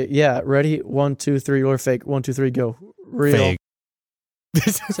TVs? All right, yeah. Ready? 1, 2, 3, real or fake? 1, 2, 3, go. Real. Fake.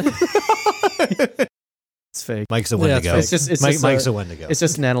 It's fake. Mike's a Yeah, Wendigo. It's just Mike's a Wendigo. It's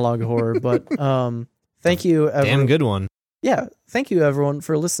just an analog horror, but thank you, everyone. Damn good one. Yeah, thank you, everyone,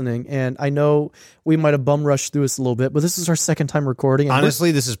 for listening. And I know we might have bum rushed through this a little bit, but this is our second time recording. And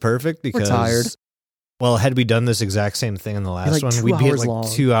Honestly, this is perfect because tired. Well, had we done this exact same thing in the last like one, 2 we'd be at hours like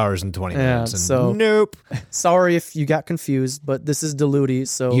long. 2 hours and 20 Yeah, minutes. And so- nope. sorry if you got confused, but this is Diluti,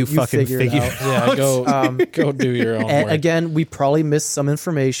 so You fucking figure it figured out. Yeah, go go do your own And work. again, we probably missed some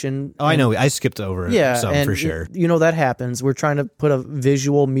information. Oh, I know. I skipped over Yeah, some and for sure. You know that happens. We're trying to put a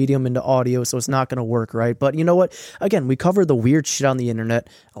visual medium into audio, so it's not going to work, right? But you know what? Again, we cover the weird shit on the internet.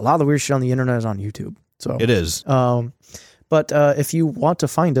 A lot of the weird shit on the internet is on YouTube. So It is. But if you want to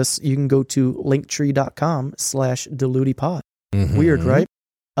find us, you can go to linktree.com/DilutiPod. Mhm. Weird, right?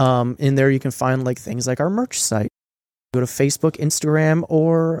 In there you can find like things like our merch site. Go to Facebook, Instagram,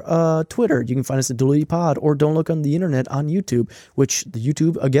 or Twitter. You can find us at DilutiPod, or don't look on the internet on YouTube, which the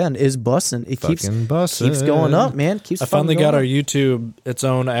YouTube again is bussin'. It keeps going up, man. Keeps I finally fucking got going our up. YouTube its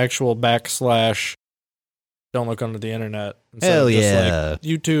own actual / don't look under the internet. Instead Hell of just, yeah. like,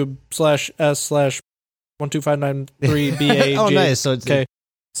 YouTube/S/12593BAG. Oh, nice. So it's Okay.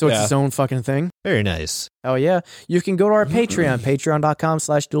 So it's Yeah. its own fucking thing. very nice. Oh yeah. You can go to our Patreon,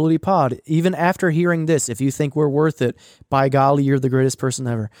 patreon.com/DilutiPod. Even after hearing this, if you think we're worth it, by golly, you're the greatest person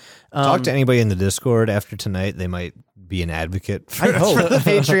ever. Talk to anybody in the Discord after tonight. They might be an advocate for, I hope. for the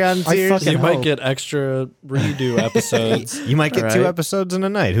Patreon I tiers. fucking You might hope. get extra redo episodes. You might get All 2 right. episodes in a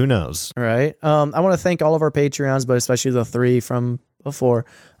night. Who knows? All right. I want to thank all of our Patreons, but especially the 3 from before,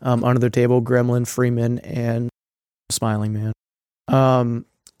 Under the Table, Gremlin, Freeman, and Smiling Man.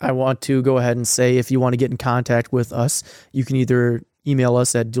 I want to go ahead and say, if you want to get in contact with us, you can either email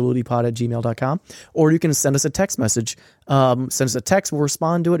us at dilutipod@gmail.com, or you can send us a text message. Send us a text, we'll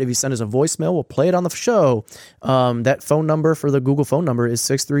respond to it. If you send us a voicemail, we'll play it on the show. That phone number for the Google phone number is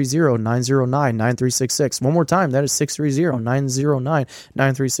 630-909-9366. One more time, that is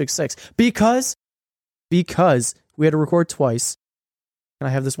 630-909-9366. Because we had to record twice. Can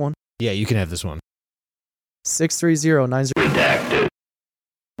I have this one? Yeah, you can have this one. 630-909-9366.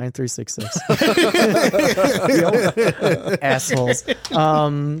 Assholes.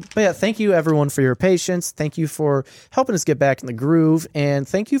 But yeah, thank you everyone for your patience. Thank you for helping us get back in the groove, and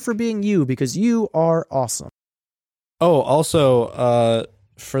thank you for being you, because you are awesome. Oh, also,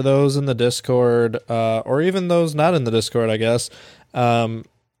 for those in the Discord, or even those not in the Discord, I guess,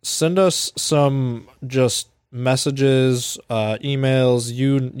 send us some just messages, emails,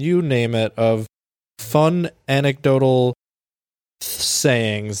 you name it, of fun anecdotal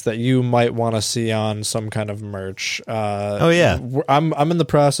sayings that you might want to see on some kind of merch. Oh, yeah. I'm in the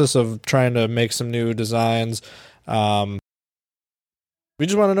process of trying to make some new designs. We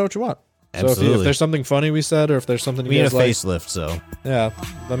just want to know what you want. So Absolutely. if there's something funny we said, or if there's something We you need a guys like, facelift, so yeah,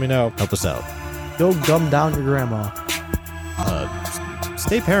 let me know. help us out. Go gum down your grandma.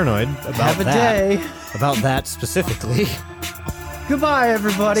 Stay paranoid about Have a that. day. About that specifically. Goodbye,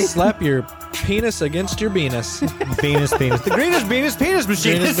 everybody. Slap your penis against your penis. Penis. The greatest penis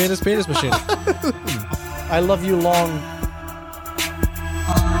machine. Penis machine. I love you long.